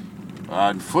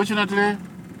 Unfortunately,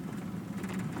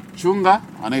 Chunga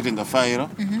anaitenga file.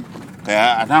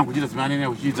 Kaya atanga kuchita simani ne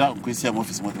kuchita kuisia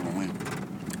office mwake mwenyewe.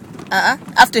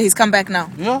 After he's come back now.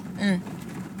 Yeah.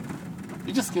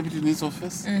 He just kept it in his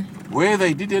office. Whether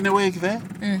he did any work there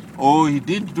or he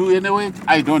didn't do any work,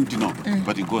 I don't know.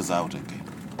 But he goes out again.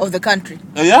 Of the country?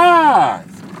 Yeah.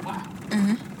 Wow.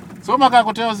 So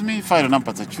Makako tells me, file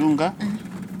number chunga,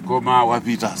 koma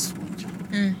wapita sunja.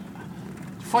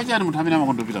 Fojani mtu hamina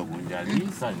makondopita kunja.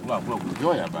 Lisa, kwa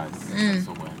kunjoya basi.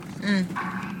 So bwana.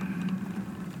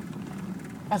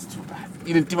 That's too bad.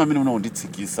 Ile ntima mimi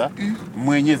unaonditsikisa,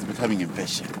 mwenye is becoming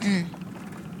impatient.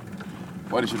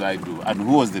 What should I do? And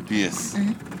who was the PS?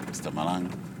 Mr.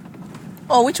 Malanga.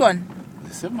 Oh, which one?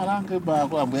 The same Malanga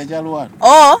kwa Mbuya Jalwa.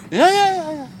 Oh?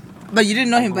 Yeah. But you didn't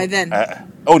know him by then?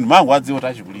 Oh, mangu wazi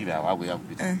wota chikulira wago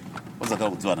yakupita. Ozaka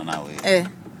kudziwana nawe.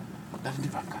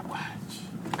 Ndandipanga bwanji.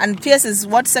 And PS is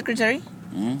what secretary?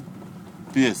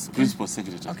 PS, principal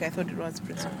secretary. Okay, I thought it was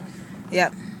principal. Yeah.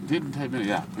 Didn't I mean,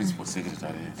 yeah, principal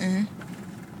secretary.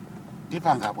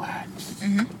 Ndipanga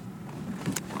bwanji.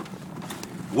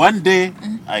 One day,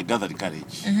 I gathered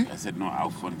courage. I said, no, I'll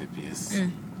phone the PS.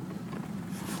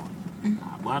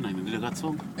 Mark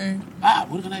Katsonga.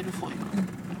 What can I do for you?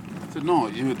 I said, no,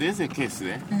 there's a case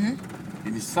there.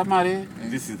 In summary,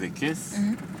 this is the case.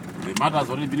 The matter has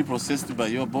already been processed by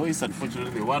your boys.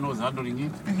 Unfortunately, the one who was handling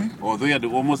it, although you had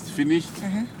almost finished,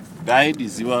 died.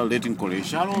 Is you are letting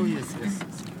collation? Oh, yes.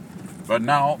 But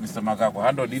now, Mr. Makako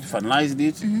handled it, finalized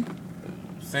it,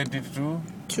 sent it to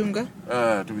Chunga?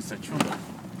 To Mr. Chunga.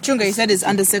 Chunga, you said, is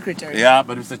under secretary. Yeah,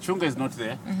 but Mr. Chunga is not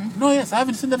there. No, yes, I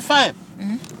haven't seen that file.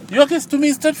 Your case to me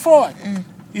is straightforward.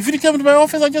 If it came to my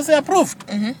office, I just say approved.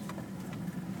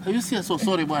 Are you serious? So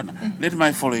sorry, Bwana. Let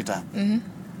me follow it up.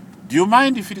 Do you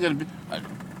mind if it can be?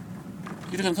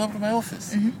 It can come to my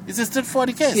office. It's a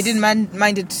straightforward case. You didn't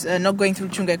mind it not going through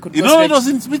Chunga? It could go it was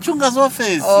in Chunga's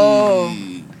office. Oh,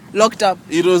 locked up.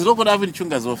 It was locked up in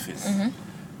Chunga's office.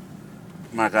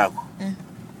 Makako.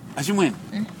 Ashimweni.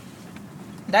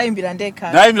 Ndaimbira ndeka.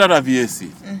 Ndaimbira VSC.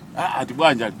 Ati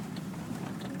bwanja.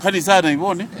 Kani sana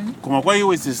ibone. Kuma kwa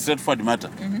hiyo is a straightforward matter.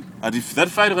 And if that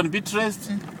file can be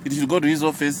traced, it should go to his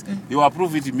office. He will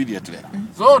approve it immediately.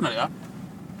 So na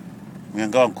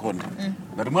Muyanga nkonde.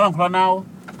 Ngati mwana nkula nawo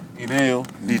ineyo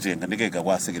nditenga ndikeka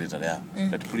kwa secretary yao.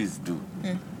 That please do.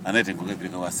 Anete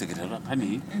ngokepeleka kwa secretary.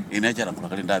 Kani inachara nkula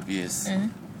kali nda PS.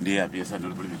 Ndiye PS ndo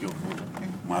buli byovuga.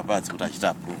 Mwapatsi kuti achita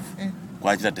approve.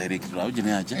 Kwa achita director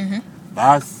ujene acha.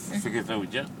 Bas secretary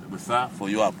uja for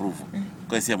your approval.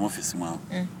 Kwa isi ya office mwao.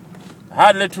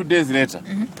 Hardly 2 days later,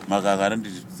 Makaka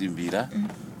ndizimbira.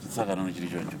 Saka nono chiri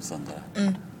chonje kusangara.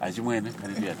 Achimwene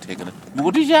kali yateka.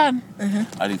 Mukuti chani?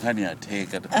 Ali kani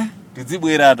yateka.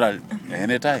 Tizibwera ata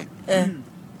ene time.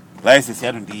 License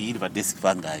yanu ndi pa desk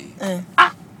pangai.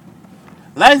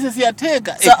 License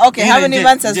yateka. So okay, how many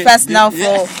months has passed now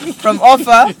from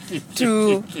offer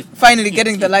to finally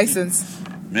getting the license?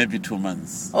 Maybe 2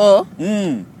 months. Oh.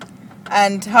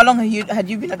 And how long had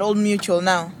you been at Old Mutual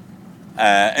now?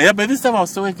 Yeah, by this time I was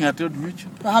still working at Old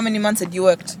Mutual. For how many months had you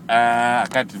worked? I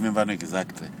can't remember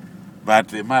exactly. But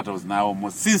the matter was now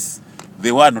almost, since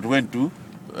the one that went to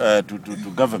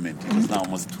government, it was now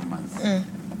almost 2 months.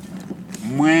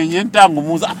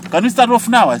 Can we start off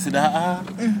now? I said,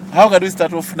 how can we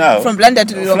start off now? From Blender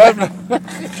to Lilongwe.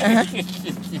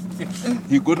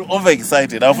 He got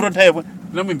overexcited. I front time,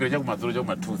 no,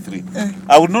 2, 3.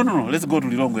 I would no, let's go to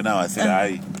Lilongwe now. I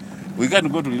said, we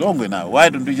can't go to Lilongwe now. Why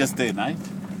don't we just stay a night?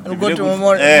 We'll go to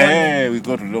Momoni. We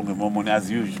go to Lilongwe Momoni as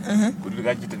usual. We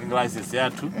got to license here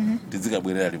too. Tizika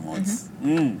bwera remotes.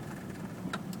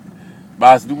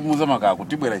 Bas ndikumuza Makako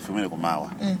tibwera ifemene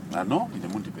kumawa. No, ine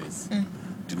mundi base.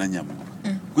 Tinanyamuka.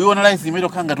 Kuiona license imero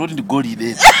kanga toti ndi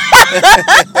golide.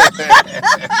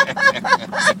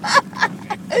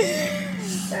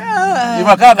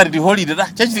 Imakanga ndi holiday da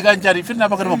chachitika nchari fina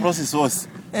pakati pa process wose.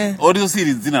 Audio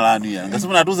series dzina lanu ya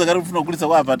ngasema natuza kari kufuna kulisa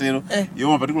kwa apatero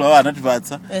yoma particular wa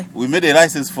anatipatsa we made a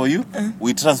license for you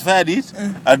we transferred it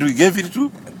and we gave it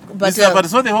to but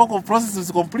so the whole process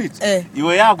is complete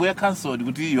iwe yako ya cancelled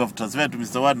kuti you have transferred to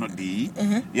Mr. Wano D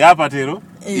ya apatero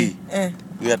we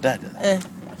are done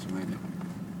achimene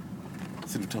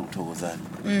sinduthokozana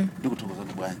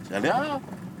ndikuthokozana bwanje ali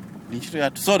nichito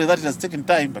yatu sorry that it has taken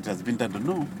time but it has been done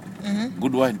no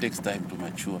good wine takes time to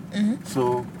mature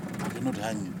so I cannot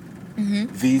hang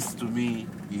this to me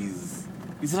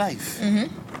is life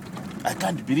I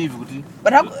can't believe it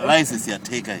but how license you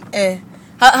take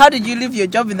how did you leave your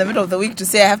job in the middle of the week to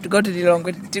say I have to go to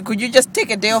Lilongwe? Could you just take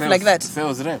a day off like that?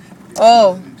 Sales rep.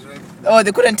 Oh,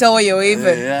 they couldn't tell where you were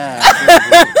even. Yeah.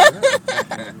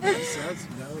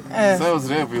 Sales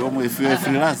rep, if you're a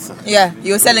freelancer. Yeah,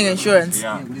 you were selling insurance.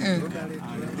 Yeah.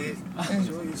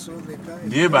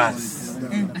 Neighbors.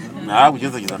 Na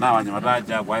kucheza kiza na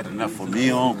wanyamataja kwa ita na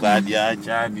fomio kwa adia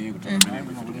chani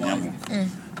kunyamuka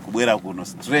kubwera kuno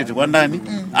straight kwa ndani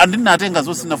andinatenga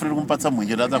zosina funa kumpatsa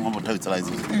mwenje ndazangombothawitsala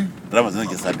izo drama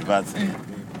zinoje sandipatsa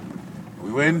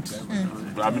we went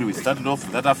we started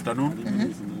off that afternoon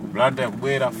blanda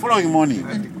yakubwera following morning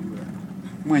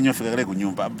mwenye ofika kale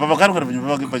kunyumba baba kanu kana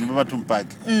panyumba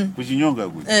patumpaki kuchinyonga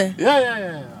kuti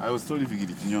yeah I was told if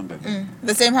chinyonga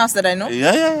the same house that I know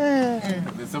yeah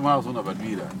the same house una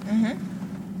badwira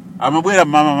amabwera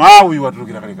mama mawi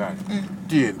watulukira kale kale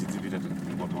tie ndizipita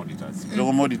kwa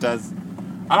auditors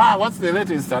what's the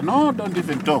latest no don't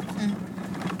even talk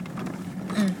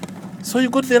so you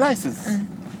got the license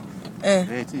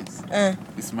there it is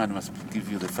this man must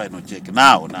give you the final check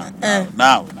now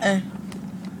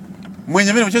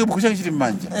mwenye mimi mcheke bukushaka chiti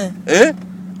mmanja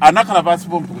anakala pasi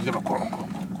bombe kuchema koroko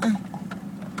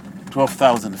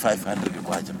 12,500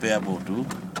 kwacha payable to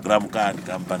gram card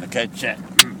company catch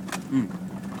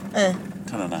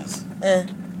tana nasi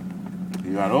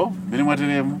yaro mimi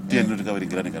mwateremu tiendo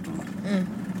tikaweringirana katundu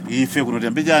ife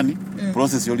kunotembe jani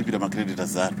process yolipira ma creditors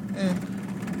zanu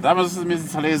ndama zosimizi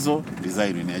salezo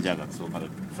design ine yajaga so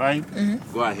fine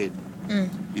go ahead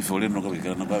ife oleno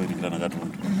kaweringirana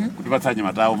katundu kuti patsanye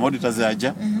matawo auditors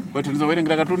aja kwete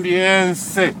ndizowerengira katundu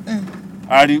yense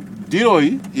ali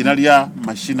diroi inalia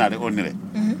machinery only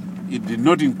it did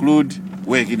not include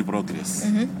work in progress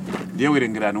ndiye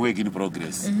werengirana work in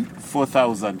progress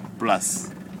 4,000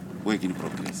 plus work in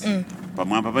progress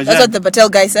pamwamba paja that's what the Patel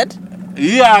guy said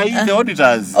yeah the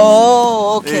auditors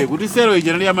okay kuti sero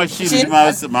ijenalia machine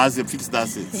mass fixed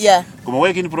assets kuma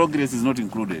work in progress is not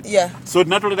included so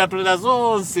tinatolera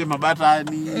zonse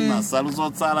mabatani masalu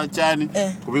zotsala chani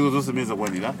kupiko zonse meza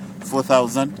kwanira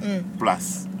 4,000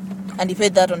 plus and he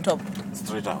paid that on top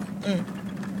straight away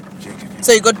check it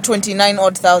so you got 29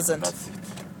 odd thousand that's it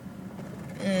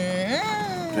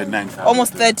 29,000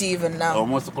 almost 30 even now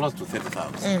almost close to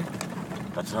 30,000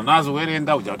 Katina nazo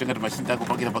werenga ujatenga machine tako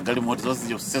pagira pagali moto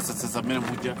zose yo sesa mene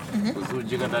muja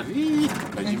kuzunjika ndani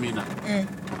kajimina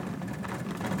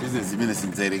business zimene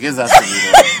sinzerekeza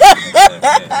asubiro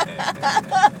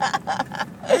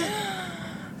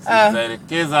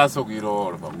sinzerekeza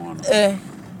asubiro pang'ono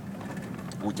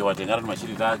uja watengana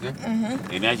machine take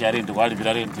ine achari ndi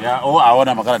kwalipira rent ya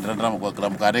aona makala ndirandama kwa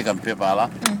gram kaneka mpepala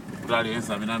kutali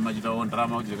ensa mina machita on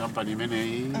drama uji company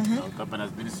imene company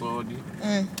has been sold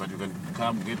but you can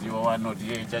come get your one not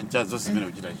here chancha zose imene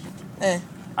uchita chito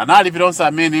analipira onse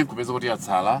amene kupeza kuti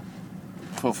yatsala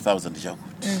 12,000 chako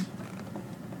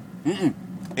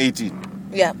 18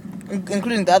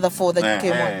 including the other 4 that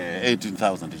came on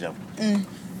 18,000 chako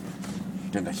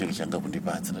tenga cheki changa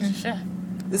kundipatsa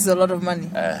this is a lot of money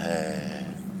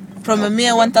from a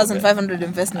mere 1,500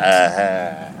 investment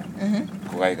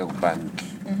kukaika kubanki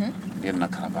ndiye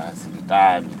nakhalabasi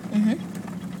nditani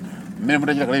mmene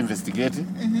mutachita kala investigate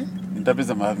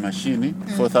nditapeza machine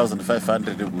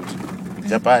 4,500 kuti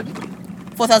Japan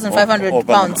 4,500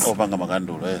 pounds opanga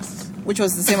makandulo yes which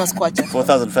was the same as kwacha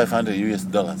 4,500 US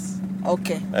dollars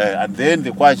okay and then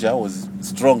the kwacha was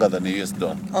stronger than the US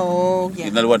dollar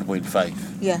inali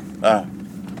 1.5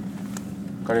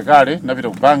 kale ndapita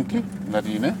ku banki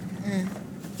ngati ine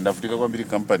ndafutika kwambiri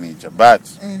company cha but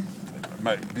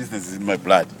my business is in my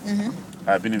blood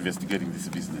I've been investigating this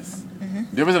business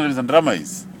ndiyo pesa ndapeza drama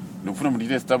is ndikufuna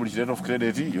mundite establish letter of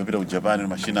credit yopita ku Japan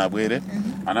machine abwere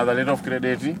another letter of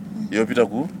credit yopita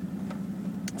ku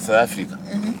South Africa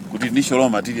kuti initial raw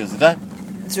materials that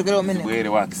zikero mene bwere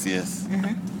works yes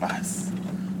bas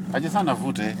aje sana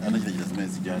vute anachita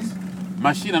zimezi jazi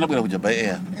machine anabwera kuja by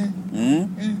air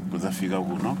kuzafika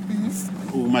kuno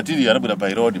material anabwera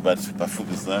by road but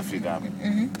pafupi South Africa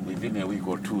within a week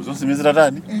or two zose mizira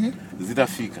tani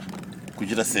zitafika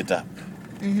kuchita setup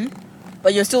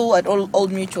but you're still at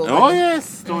Old Mutual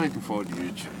yes still waiting for Old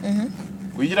Mutual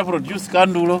kuchita produce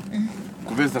kandulo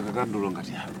kupeza kandulo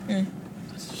ngati hapo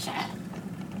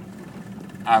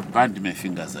I burned my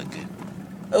fingers again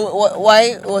why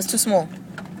it was too small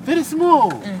very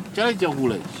small chala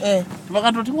chakula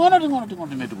vakanto tingona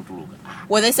timeti kutuluka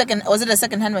was it a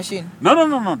second hand machine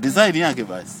no design yake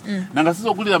basi nanga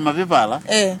sizokulira mapepala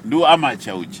ndio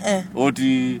amacha uchi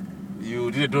oti you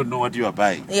really don't know what you are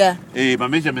buying ma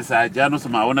measurements ajano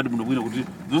semaona ndi munobwino kuti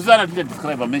zosana tija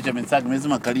describe measurements ake mezi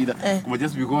makalira kuma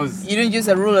just because you didn't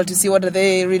use a ruler to see what are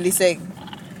they really saying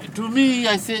to me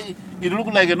I say it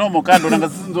look like a normal candle nanga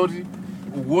sizinzoti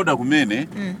ukuoda kumene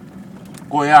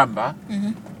koyamba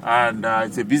and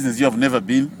it's a business you have never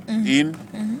been in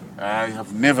I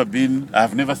have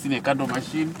never seen a candle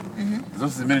machine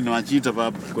those zimene niwachita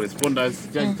pa correspondence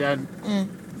chan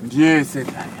ndiye said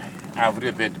I've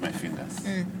really bent my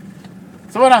fingers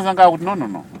so when I was kuti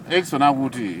no exona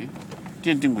kuti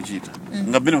tienti nguchita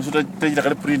ngabine musuta tachita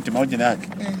kale print maojini yake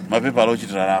mapepa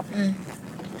alochitira rapo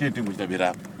tienti nguchita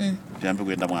birapo tiambe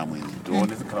kuenda mwamwenye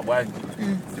tione zikhala bwanji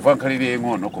chifukwa nkhalire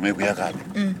ng'ono komwe kuyakabe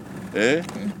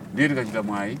ndiye tikachita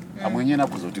mwayi amwenye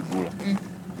nakuzotigula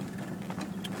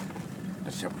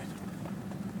ndachamwena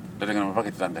ndatengana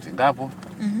mapaketi tanga tingapo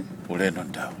ulendo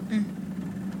ntawo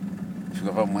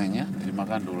fika pamwenya ndili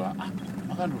makandula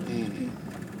makandula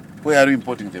where are you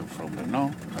importing them from?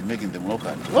 No, I'm making them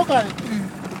locally.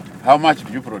 How much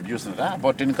do you produce?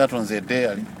 About 10 cartons a day.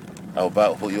 I'll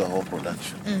buy your whole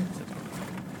production.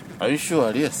 Are you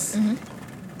sure? Yes.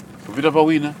 Kupita pa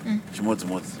wina chimodzi.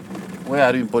 Where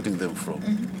are you importing them from?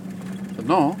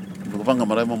 No, ndikupanga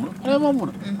mara.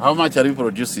 How much are you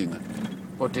producing?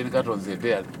 About 10 cartons a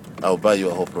day. I'll buy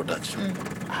your whole production.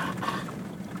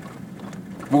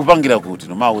 Mukupangira kuti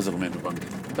no mauza kumene kupangira.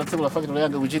 Tatsekula factory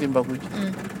yanga kuchirimba kuti.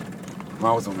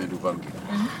 Mauza kumene kupangira.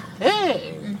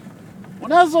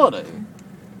 Unazona.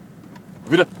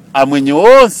 Vila amwenye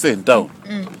wonse in town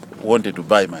wanted to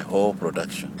buy my whole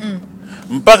production.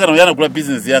 Mpaka na yana kula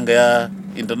business yanga ya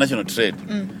international trade.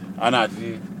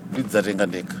 Anati ndidzatenga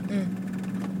ndeka.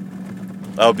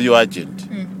 I'll be your agent.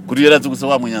 Kuti yera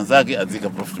dzikusawa mwenyanzake adzika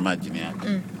profit margin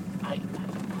yake.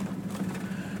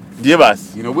 Ndiye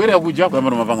basi inobwera kuja kwa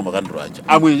mama mapanga makandura acha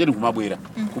amwenye ndi kumabwera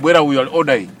kubwera uyo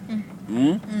order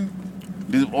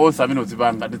ndi osamino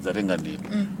dzipanga ndidzatenga ndine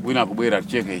wina kubwera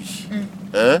cheke ichi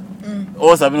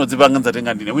osamino dzipanga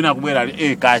ndidzatenga ndine wina kubwera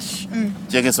ali cash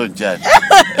cheke sonjani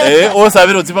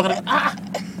osamino dzipanga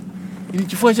ini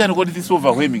chifukwa chani kuti this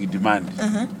overwhelming demand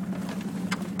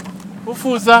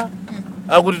ufuza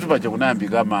akuti tupaje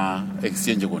kunayambika ma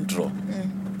exchange control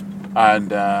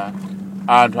and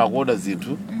anthu akuoda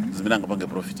zinthu zimene angapange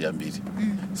profit yambiri.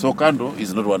 So Kando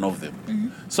is not one of them.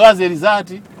 So as a result,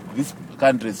 this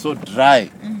country is so dry,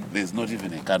 there's not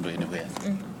even a Kando anywhere.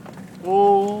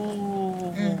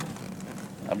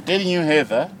 I'm telling you,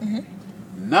 Heather,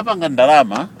 napanga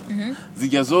ndalama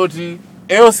zijazoti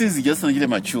LC zijasana jile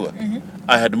mature.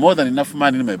 I had more than enough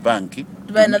money in my bank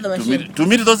to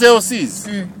meet those LCs.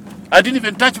 I didn't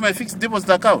even touch my fixed deposit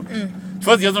account.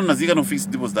 First years on nazika no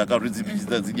fixed deposit account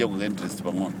zidia ku interest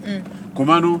pangono.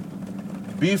 Komano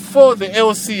before the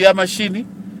LC ya machine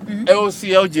LC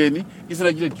ya ujeni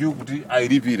isana jile due kuti I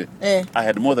repeat I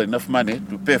had more than enough money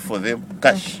to pay for them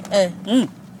cash.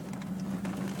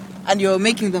 And you're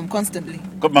making them constantly.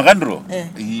 Magandro.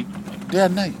 Day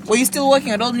and night. Were you still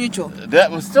working at Old Mutual? They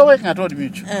were still working at Old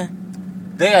Mutual.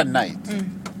 Day and night.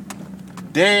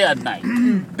 Day and night.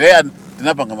 Day and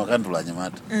tinapanga makandula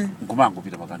anyamata. Nkumangu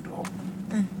pita makandula.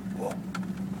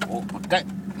 Makai.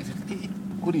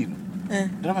 Kulino.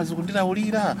 Drama zikundira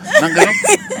ulira. Nangano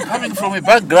coming from a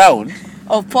background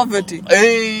of poverty.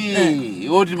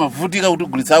 Oti mavutika kuti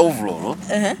gulitsa overall.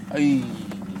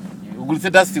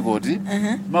 Ugulitsa dusty koti.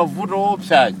 Mavuto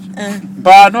opshaji.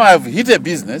 But no, I've hit a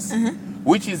business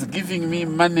which is giving me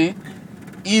money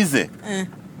easy.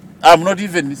 I'm not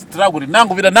even struggling.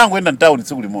 Nangu vita nangu enda town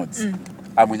tsiku limodzi.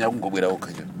 Amwenya kungobwera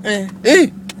okhacho.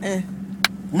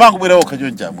 Mangobwera okhacho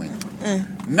njamwenya.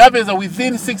 Napeza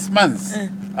within 6 months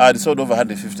I had sold over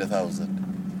 150,000.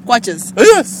 Watches?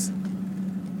 Yes.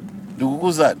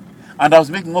 Ndikukuzani. And I was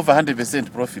making over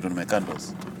 100% profit on my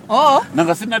candles. Oh.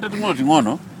 Nanga sina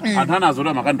tingono antana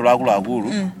azola makandolo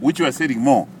akulu which were selling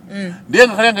more. Ndiye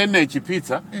ngakhalanga ine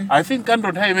chipizza. I think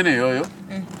candle time ene yoyo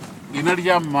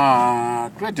inalija ma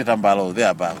 20 tambalo there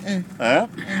above.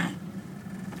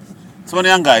 So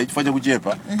nyanga chifanya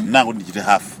kuchepa nangu ndichite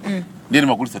half. Ndiye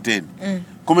makulisa 10.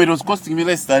 It was costing me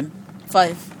less than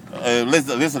 5.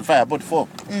 Less than 5, about 4.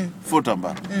 4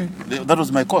 tamba. That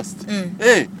was my cost.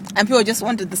 Hey. And people just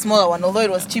wanted the smaller one, although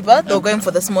it was cheaper. They were going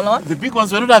for the smaller one. The big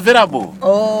ones were not available.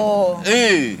 Oh.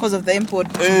 Hey. Because of the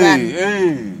import.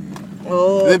 Hey.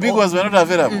 Oh. The big ones were not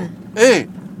available. Hey.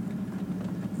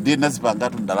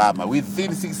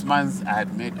 Within 6 months, I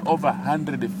had made over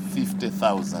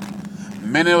 150,000.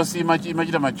 Many of see much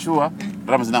mature.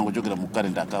 Drums nango jokera mu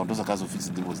current account. Those are caso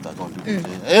fixed deposit account.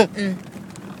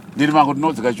 Ndiri mango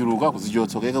no zikachuruka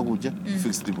kuzijotsokeka kuja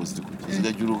fixed deposit kuja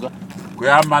zikachuruka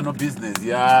kuyamba no business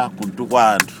ya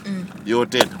kuntukwa anthu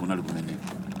yotenda kunali kumene.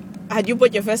 Had you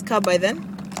bought your first car by then?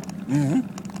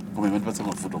 Koma imepatsa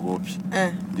ma photocopy.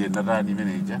 Ndiye ndatani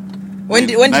manager. When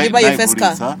did you buy your first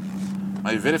car?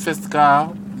 My very first car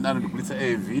ndikuliza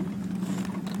AV.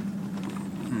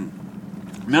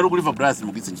 Narukuliva brothers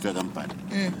mukitsi ntchito ya company.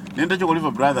 Nenda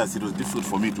chokuliva brothers, it was difficult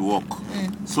for me to walk.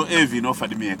 So Evin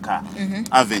offered me a car.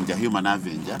 Avenger, human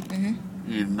Avenger.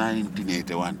 In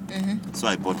 1981. So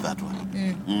I bought that one.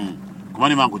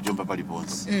 Kumani mangu jomba pali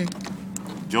boss.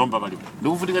 Jomba pali.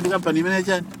 Ndikufutika ndi company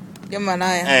manager.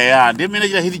 Yamanaya. They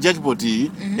manage a hit jackpot,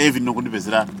 even no good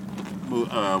bezra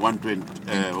 120,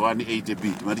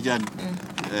 180B. Marijan,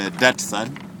 that son,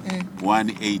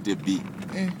 180B.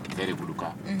 Very good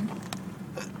car.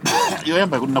 You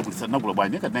remember good number by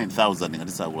 9,000 in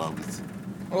this hour.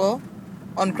 Oh,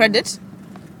 on credit?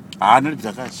 Not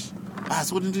with cash.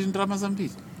 So what didn't drama some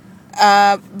bit?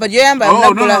 But you remember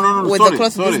no, with sorry, the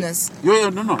cloth sorry. business. You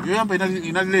remember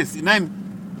in a less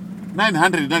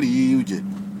 900 not huge.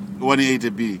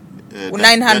 180B.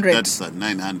 900. That's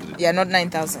 900. Yeah, not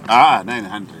 9,000.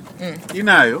 900.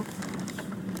 Inayo.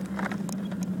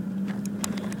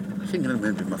 I think I'm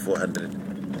going to be 400.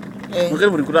 We're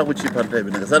going to go cheap and time.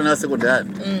 Because I'm not second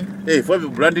hand. Hey, for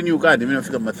brand new car, you mean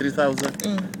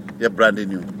 3,000? Yeah, brand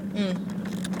new.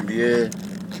 Yeah.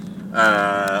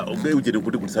 Okay, we did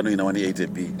good son in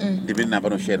 180B. The number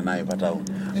no share na patao.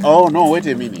 Oh no, wait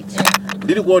a minute.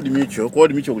 Did you call the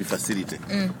mutual will facilitate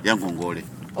young Congole?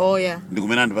 Oh yeah. The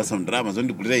command was some dramas on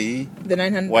the play The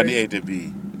 900.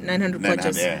 180B. 900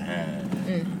 purchase.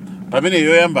 Pamene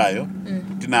yoyambayo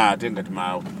tinatenga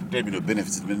timao terminal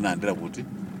benefits mene naandira kuti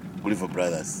kuli for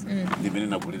brothers ndimene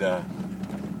nagulira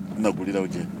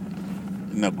uje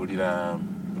nagulira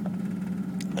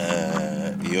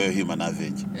iyoyo human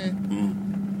average.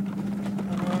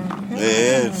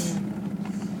 Yes.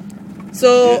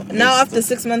 So Yeah, now yes, after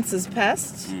 6 months has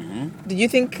passed, did you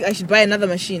think I should buy another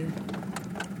machine?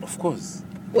 Of course.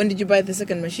 When did you buy the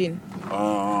second machine?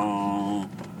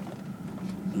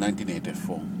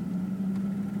 1984.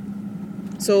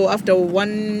 So after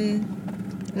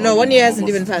 1 year hasn't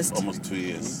even passed. Almost 2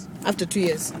 years. After 2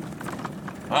 years.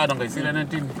 Don't I see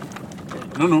 19?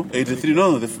 No, 83.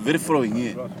 No, the very following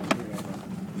year.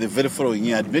 The very following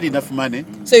year, I'd made enough money.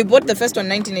 So you bought the first one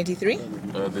 1983?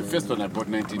 The first one I bought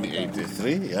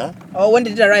 1983, yeah. Oh, when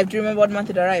did it arrive? Do you remember what month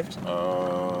it arrived?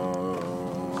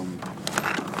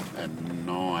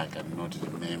 No, I cannot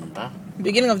remember.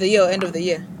 Beginning of the year or end of the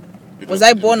year? Was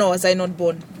I born or was I not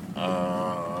born? Wait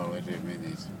a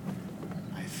minute.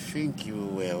 I think you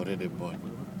were already born.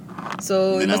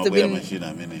 So it must have been machine,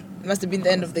 it must have been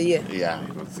the end of the year. Yeah,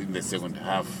 it was in the second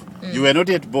half. You were not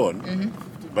yet born,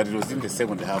 but it was in the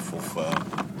second half of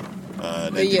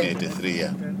 1983.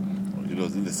 Yeah, it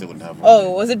was in the second half.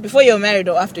 Oh, was it before you were married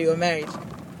or after you were married?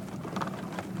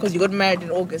 Because you got married in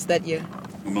August that year.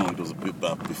 No, it was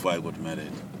before I got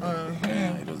married.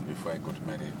 Yeah, it was before I got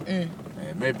married.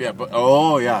 Maybe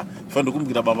oh yeah. Fando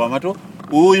kumkira baba mato.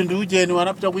 Uyu ndujeni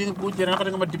wanapita kujeni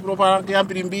nakatenga madiploma yake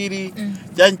ambiri mbiri.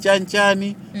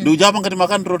 Chani. Ndujapa ngati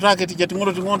makandro take tija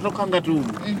tingono tokanga tu.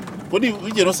 Kodi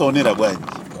uje nosaonera bwanji.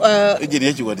 Uje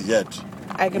yechi kwati chatu.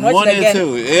 I can watch it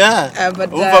again. Yeah.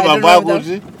 But Umva baba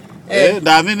kuti.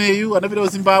 Ndamene yu anapita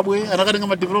Zimbabwe anakatenga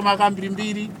madiploma yake ambiri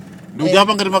mbiri.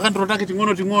 Ndujapa ngati makandro take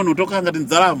tingono tokanga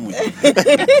tinzalamu.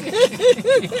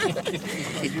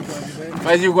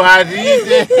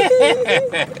 Pachikwatite.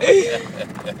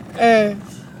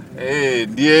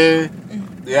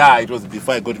 Yeah, it was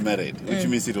before I got married, which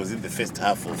means it was in the first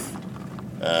half of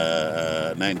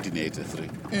 1983.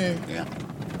 Yeah.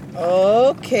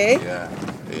 Okay. Yeah.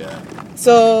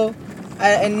 So,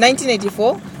 in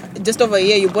 1984, just over a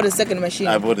year, you bought a second machine.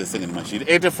 I bought a second machine.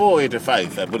 84,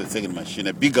 85, I bought a second machine,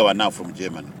 a bigger one now from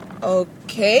Germany.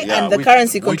 Okay, yeah, and the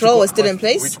currency control was still in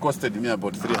place? Which costed me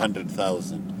about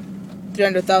 300,000.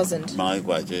 300,000.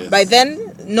 Yes. By then,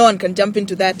 no one can jump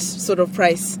into that sort of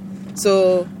price.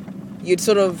 So, you'd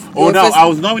sort of... I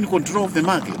was now in control of the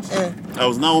market. I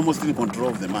was now almost in control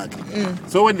of the market.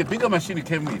 So when the bigger machine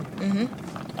came in,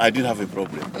 I didn't have a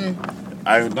problem.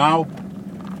 I now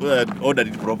ordered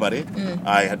it properly.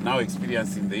 I had now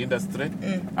experience in the industry.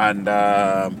 And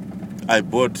I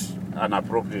bought an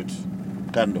appropriate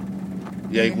candle.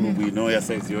 Yeah,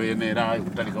 size yeah.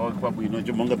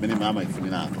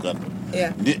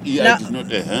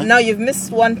 Now you've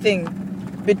missed one thing.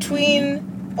 Between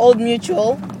Old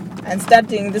Mutual and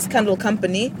starting this candle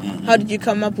company, how did you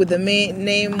come up with the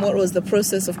name? What was the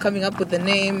process of coming up with the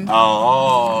name?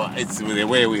 Oh, it's the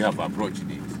way we have approached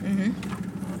it.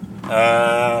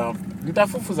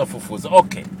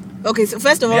 Okay, so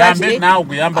first of all, actually, how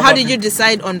did you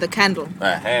decide on the candle?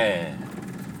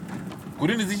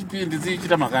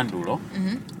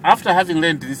 After having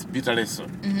learned this bitter lesson,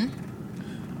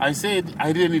 I said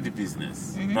I really need a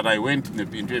business, but I went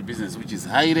into a business which is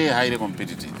highly, highly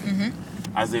competitive.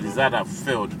 As a result, I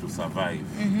failed to survive.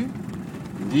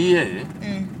 Yeah.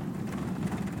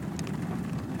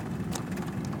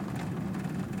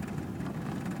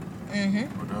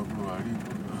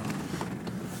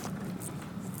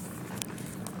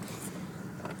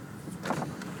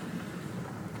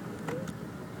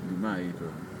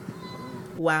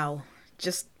 Wow.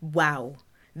 Just wow.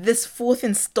 This fourth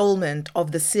installment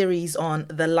of the series on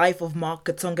the life of Mark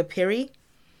Katsonga Phiri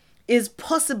is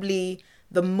possibly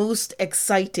the most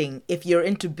exciting if you're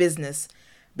into business,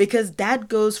 because Dad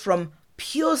goes from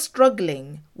pure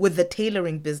struggling with the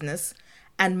tailoring business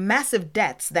and massive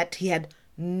debts that he had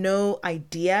no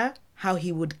idea how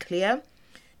he would clear,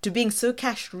 to being so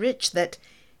cash rich that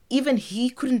even he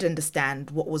couldn't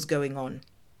understand what was going on.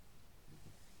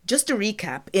 Just to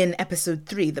recap, in episode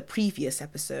 3, the previous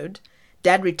episode,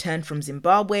 Dad returned from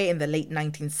Zimbabwe in the late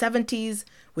 1970s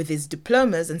with his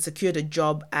diplomas and secured a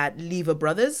job at Lever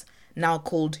Brothers, now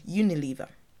called Unilever.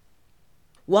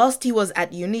 Whilst he was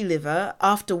at Unilever,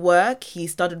 after work, he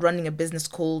started running a business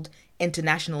called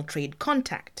International Trade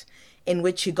Contact, in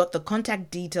which he got the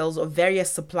contact details of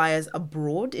various suppliers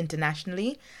abroad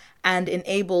internationally and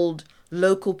enabled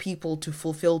local people to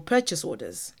fulfill purchase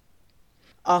orders.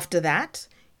 After that,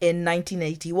 in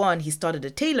 1981, he started a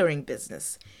tailoring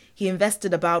business. He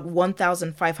invested about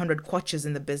 1,500 kwaches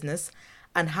in the business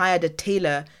and hired a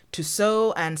tailor to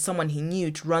sew and someone he knew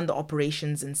to run the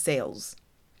operations and sales.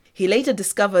 He later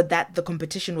discovered that the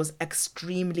competition was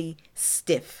extremely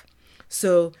stiff.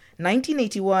 So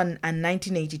 1981 and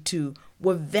 1982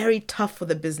 were very tough for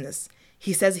the business.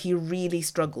 He says he really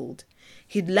struggled.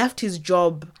 He'd left his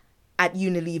job at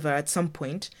Unilever at some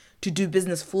point to do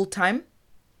business full-time,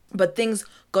 but things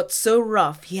got so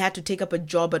rough he had to take up a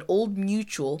job at Old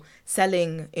Mutual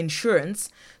selling insurance.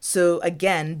 So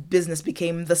again, business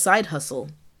became the side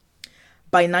hustle.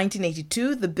 By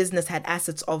 1982, the business had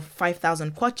assets of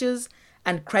 5,000 kwaches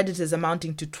and creditors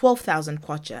amounting to 12,000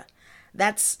 kwacha.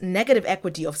 That's negative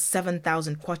equity of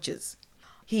 7,000 kwaches.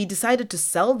 He decided to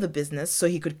sell the business so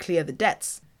he could clear the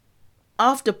debts.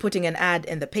 After putting an ad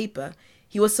in the paper,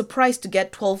 he was surprised to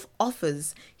get 12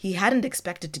 offers. He hadn't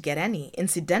expected to get any.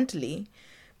 Incidentally,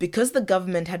 because the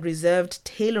government had reserved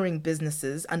tailoring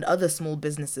businesses and other small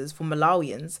businesses for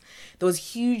Malawians, there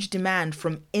was huge demand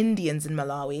from Indians in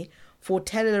Malawi for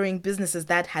tailoring businesses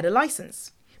that had a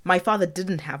license. My father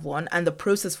didn't have one, and the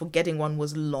process for getting one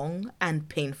was long and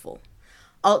painful.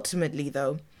 Ultimately,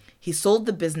 though, he sold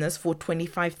the business for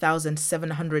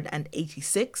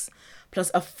 25,786,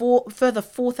 plus a further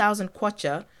 4,000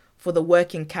 kwacha for the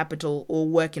working capital or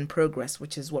work in progress,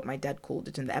 which is what my dad called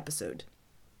it in the episode.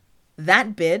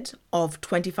 That bid of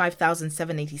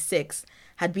 25,786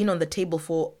 had been on the table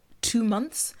for 2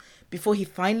 months before he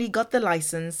finally got the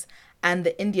license, and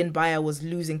the Indian buyer was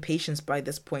losing patience by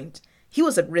this point. He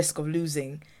was at risk of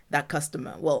losing that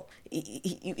customer. Well,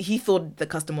 he thought the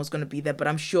customer was going to be there, but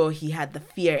I'm sure he had the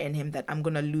fear in him that I'm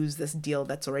going to lose this deal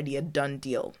that's already a done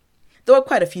deal. There were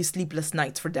quite a few sleepless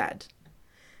nights for Dad.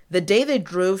 The day they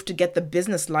drove to get the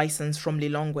business license from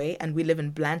Lilongwe, and we live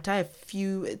in Blantyre,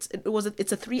 it's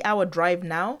a 3-hour drive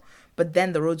now, but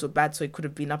then the roads were bad, so it could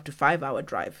have been up to 5-hour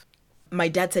drive. My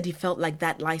dad said he felt like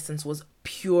that license was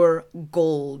pure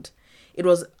gold. It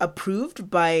was approved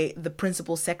by the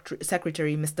principal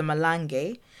secretary, Mr.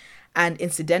 Malange, and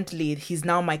incidentally, he's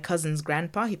now my cousin's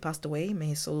grandpa. He passed away, may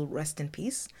his soul rest in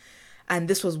peace. And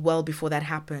this was well before that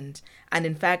happened. And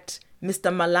in fact,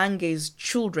 Mr. Malange's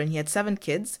children, he had 7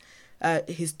 kids.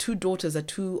 His 2 daughters are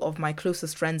 2 of my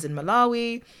closest friends in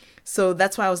Malawi. So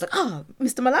that's why I was like,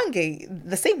 Mr. Malange,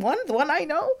 the same one, the one I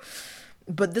know.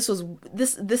 But this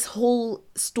whole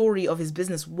story of his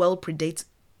business well predates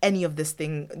any of these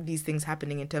things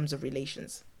happening in terms of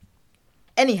relations.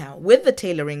 Anyhow, with the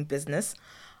tailoring business,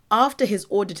 after his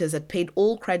auditors had paid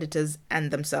all creditors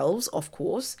and themselves, of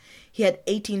course, he had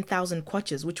 18,000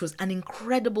 kwaches, which was an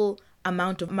incredible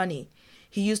amount of money.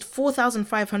 He used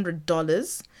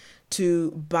 $4,500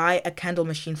 to buy a candle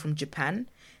machine from Japan.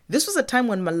 This was a time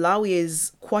when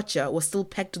Malawi's kwacha was still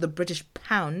pegged to the British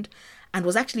pound and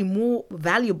was actually more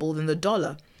valuable than the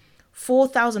dollar.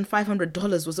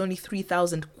 $4,500 was only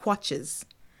 3,000 kwaches.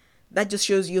 That just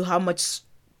shows you how much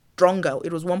stronger.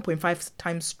 It was 1.5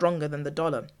 times stronger than the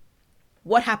dollar.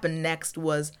 What happened next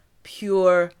was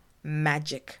pure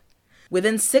magic.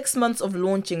 Within 6 months of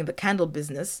launching the candle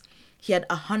business, he had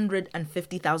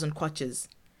 150,000 kwaches.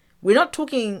 We're not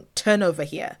talking turnover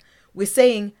here. We're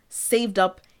saying saved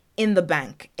up in the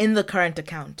bank, in the current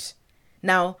account.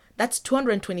 Now, that's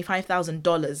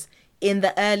 $225,000 in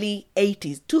the early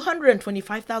 80s.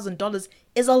 $225,000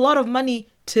 is a lot of money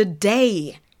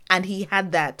today, and he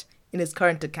had that in his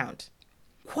current account.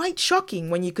 Quite shocking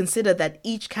when you consider that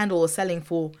each candle was selling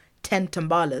for 10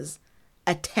 tambalas,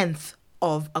 a tenth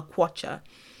of a kwacha,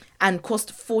 and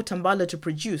cost 4 tambala to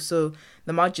produce, so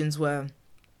the margins were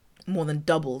more than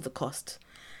double the cost.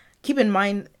 Keep in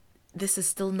mind, this is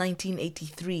still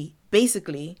 1983.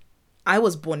 Basically, I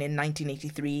was born in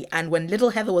 1983, and when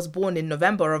little Heather was born in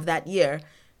November of that year,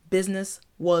 business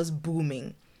was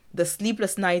booming. The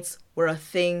sleepless nights were a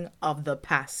thing of the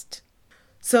past.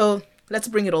 So let's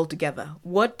bring it all together.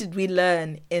 What did we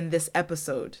learn in this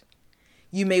episode?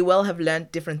 You may well have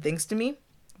learned different things to me,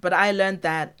 but I learned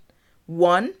that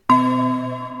 1,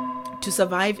 to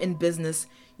survive in business,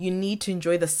 you need to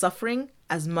enjoy the suffering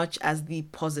as much as the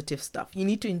positive stuff. You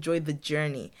need to enjoy the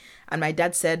journey. And my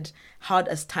dad said, hard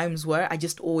as times were, I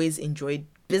just always enjoyed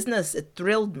business. It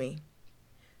thrilled me.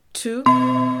 2,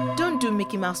 don't do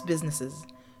Mickey Mouse businesses.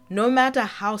 No matter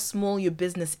how small your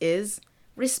business is,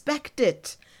 respect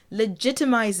it.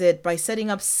 Legitimize it by setting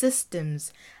up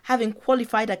systems, having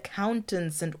qualified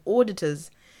accountants and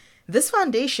auditors. This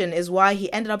foundation is why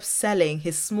he ended up selling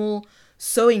his small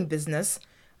sewing business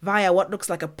via what looks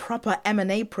like a proper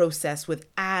M&A process with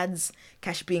ads,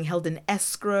 cash being held in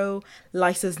escrow,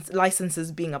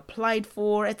 licenses being applied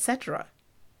for, etc.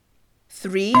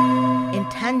 3,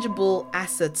 intangible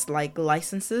assets like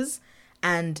licenses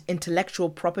and intellectual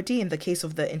property in the case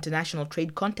of the international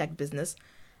trade contact business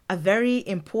are very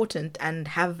important and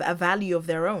have a value of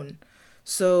their own.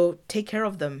 So take care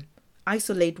of them.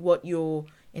 Isolate what your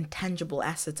intangible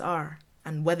assets are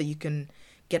and whether you can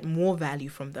get more value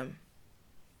from them.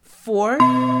 4,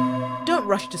 don't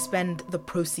rush to spend the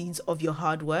proceeds of your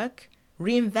hard work.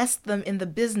 Reinvest them in the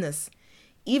business.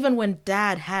 Even when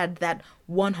Dad had that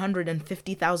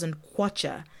 150,000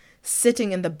 kwacha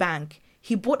sitting in the bank,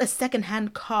 he bought a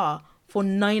second-hand car for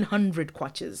 900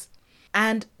 kwachas.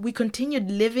 And we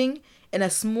continued living in a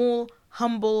small,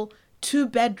 humble,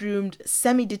 2-bedroomed,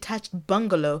 semi-detached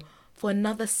bungalow for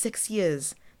another 6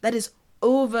 years. That is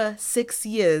over 6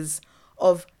 years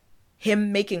of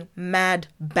him making mad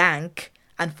bank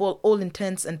and for all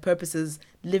intents and purposes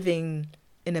living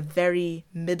in a very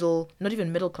not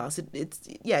even middle class.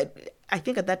 I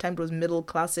think at that time it was middle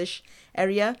class-ish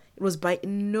area. It was by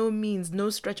no means, no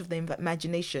stretch of the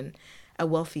imagination, a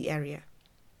wealthy area.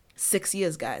 6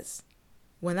 years, guys.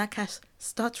 When that cash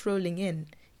starts rolling in,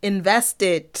 invest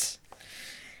it.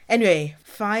 Anyway,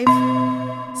 5,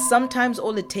 sometimes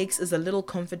all it takes is a little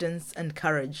confidence and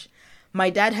courage.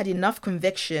 My dad had enough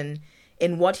conviction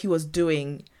in what he was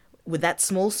doing with that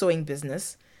small sewing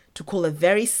business to call a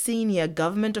very senior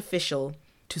government official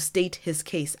to state his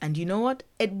case. And you know what?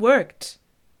 It worked.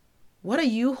 What are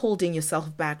you holding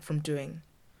yourself back from doing?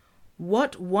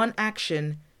 What one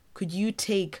action could you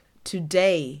take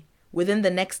today, within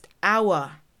the next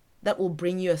hour, that will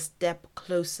bring you a step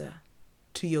closer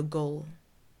to your goal?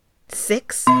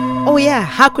 6, oh yeah,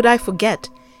 how could I forget?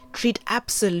 Treat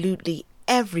absolutely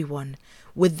everyone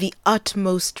with the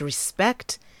utmost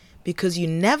respect, because you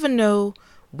never know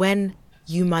when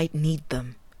you might need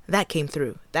them. That came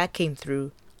through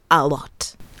a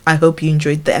lot. I hope you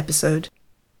enjoyed the episode.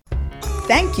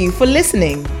 Thank you for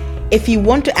listening. If you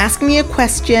want to ask me a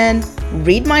question,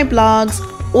 read my blogs,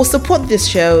 or support this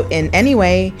show in any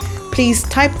way, please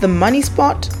type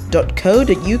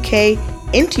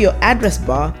themoneyspot.co.uk into your address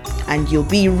bar and you'll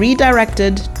be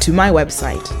redirected to my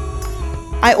website.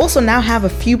 I also now have a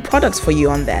few products for you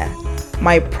on there.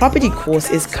 My property course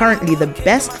is currently the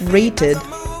best rated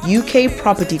UK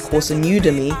property course on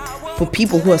Udemy for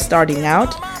people who are starting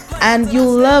out, and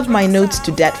you'll love my notes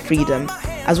to debt freedom,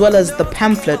 as well as the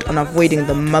pamphlet on avoiding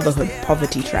the motherhood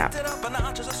poverty trap.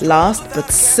 Last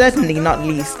but certainly not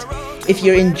least, if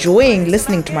you're enjoying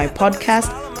listening to my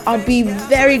podcast, I'll be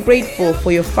very grateful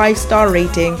for your 5-star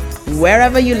rating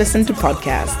wherever you listen to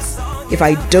podcasts. If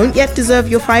I don't yet deserve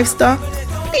your 5-star,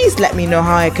 please let me know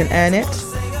how I can earn it.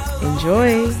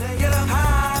 Enjoy!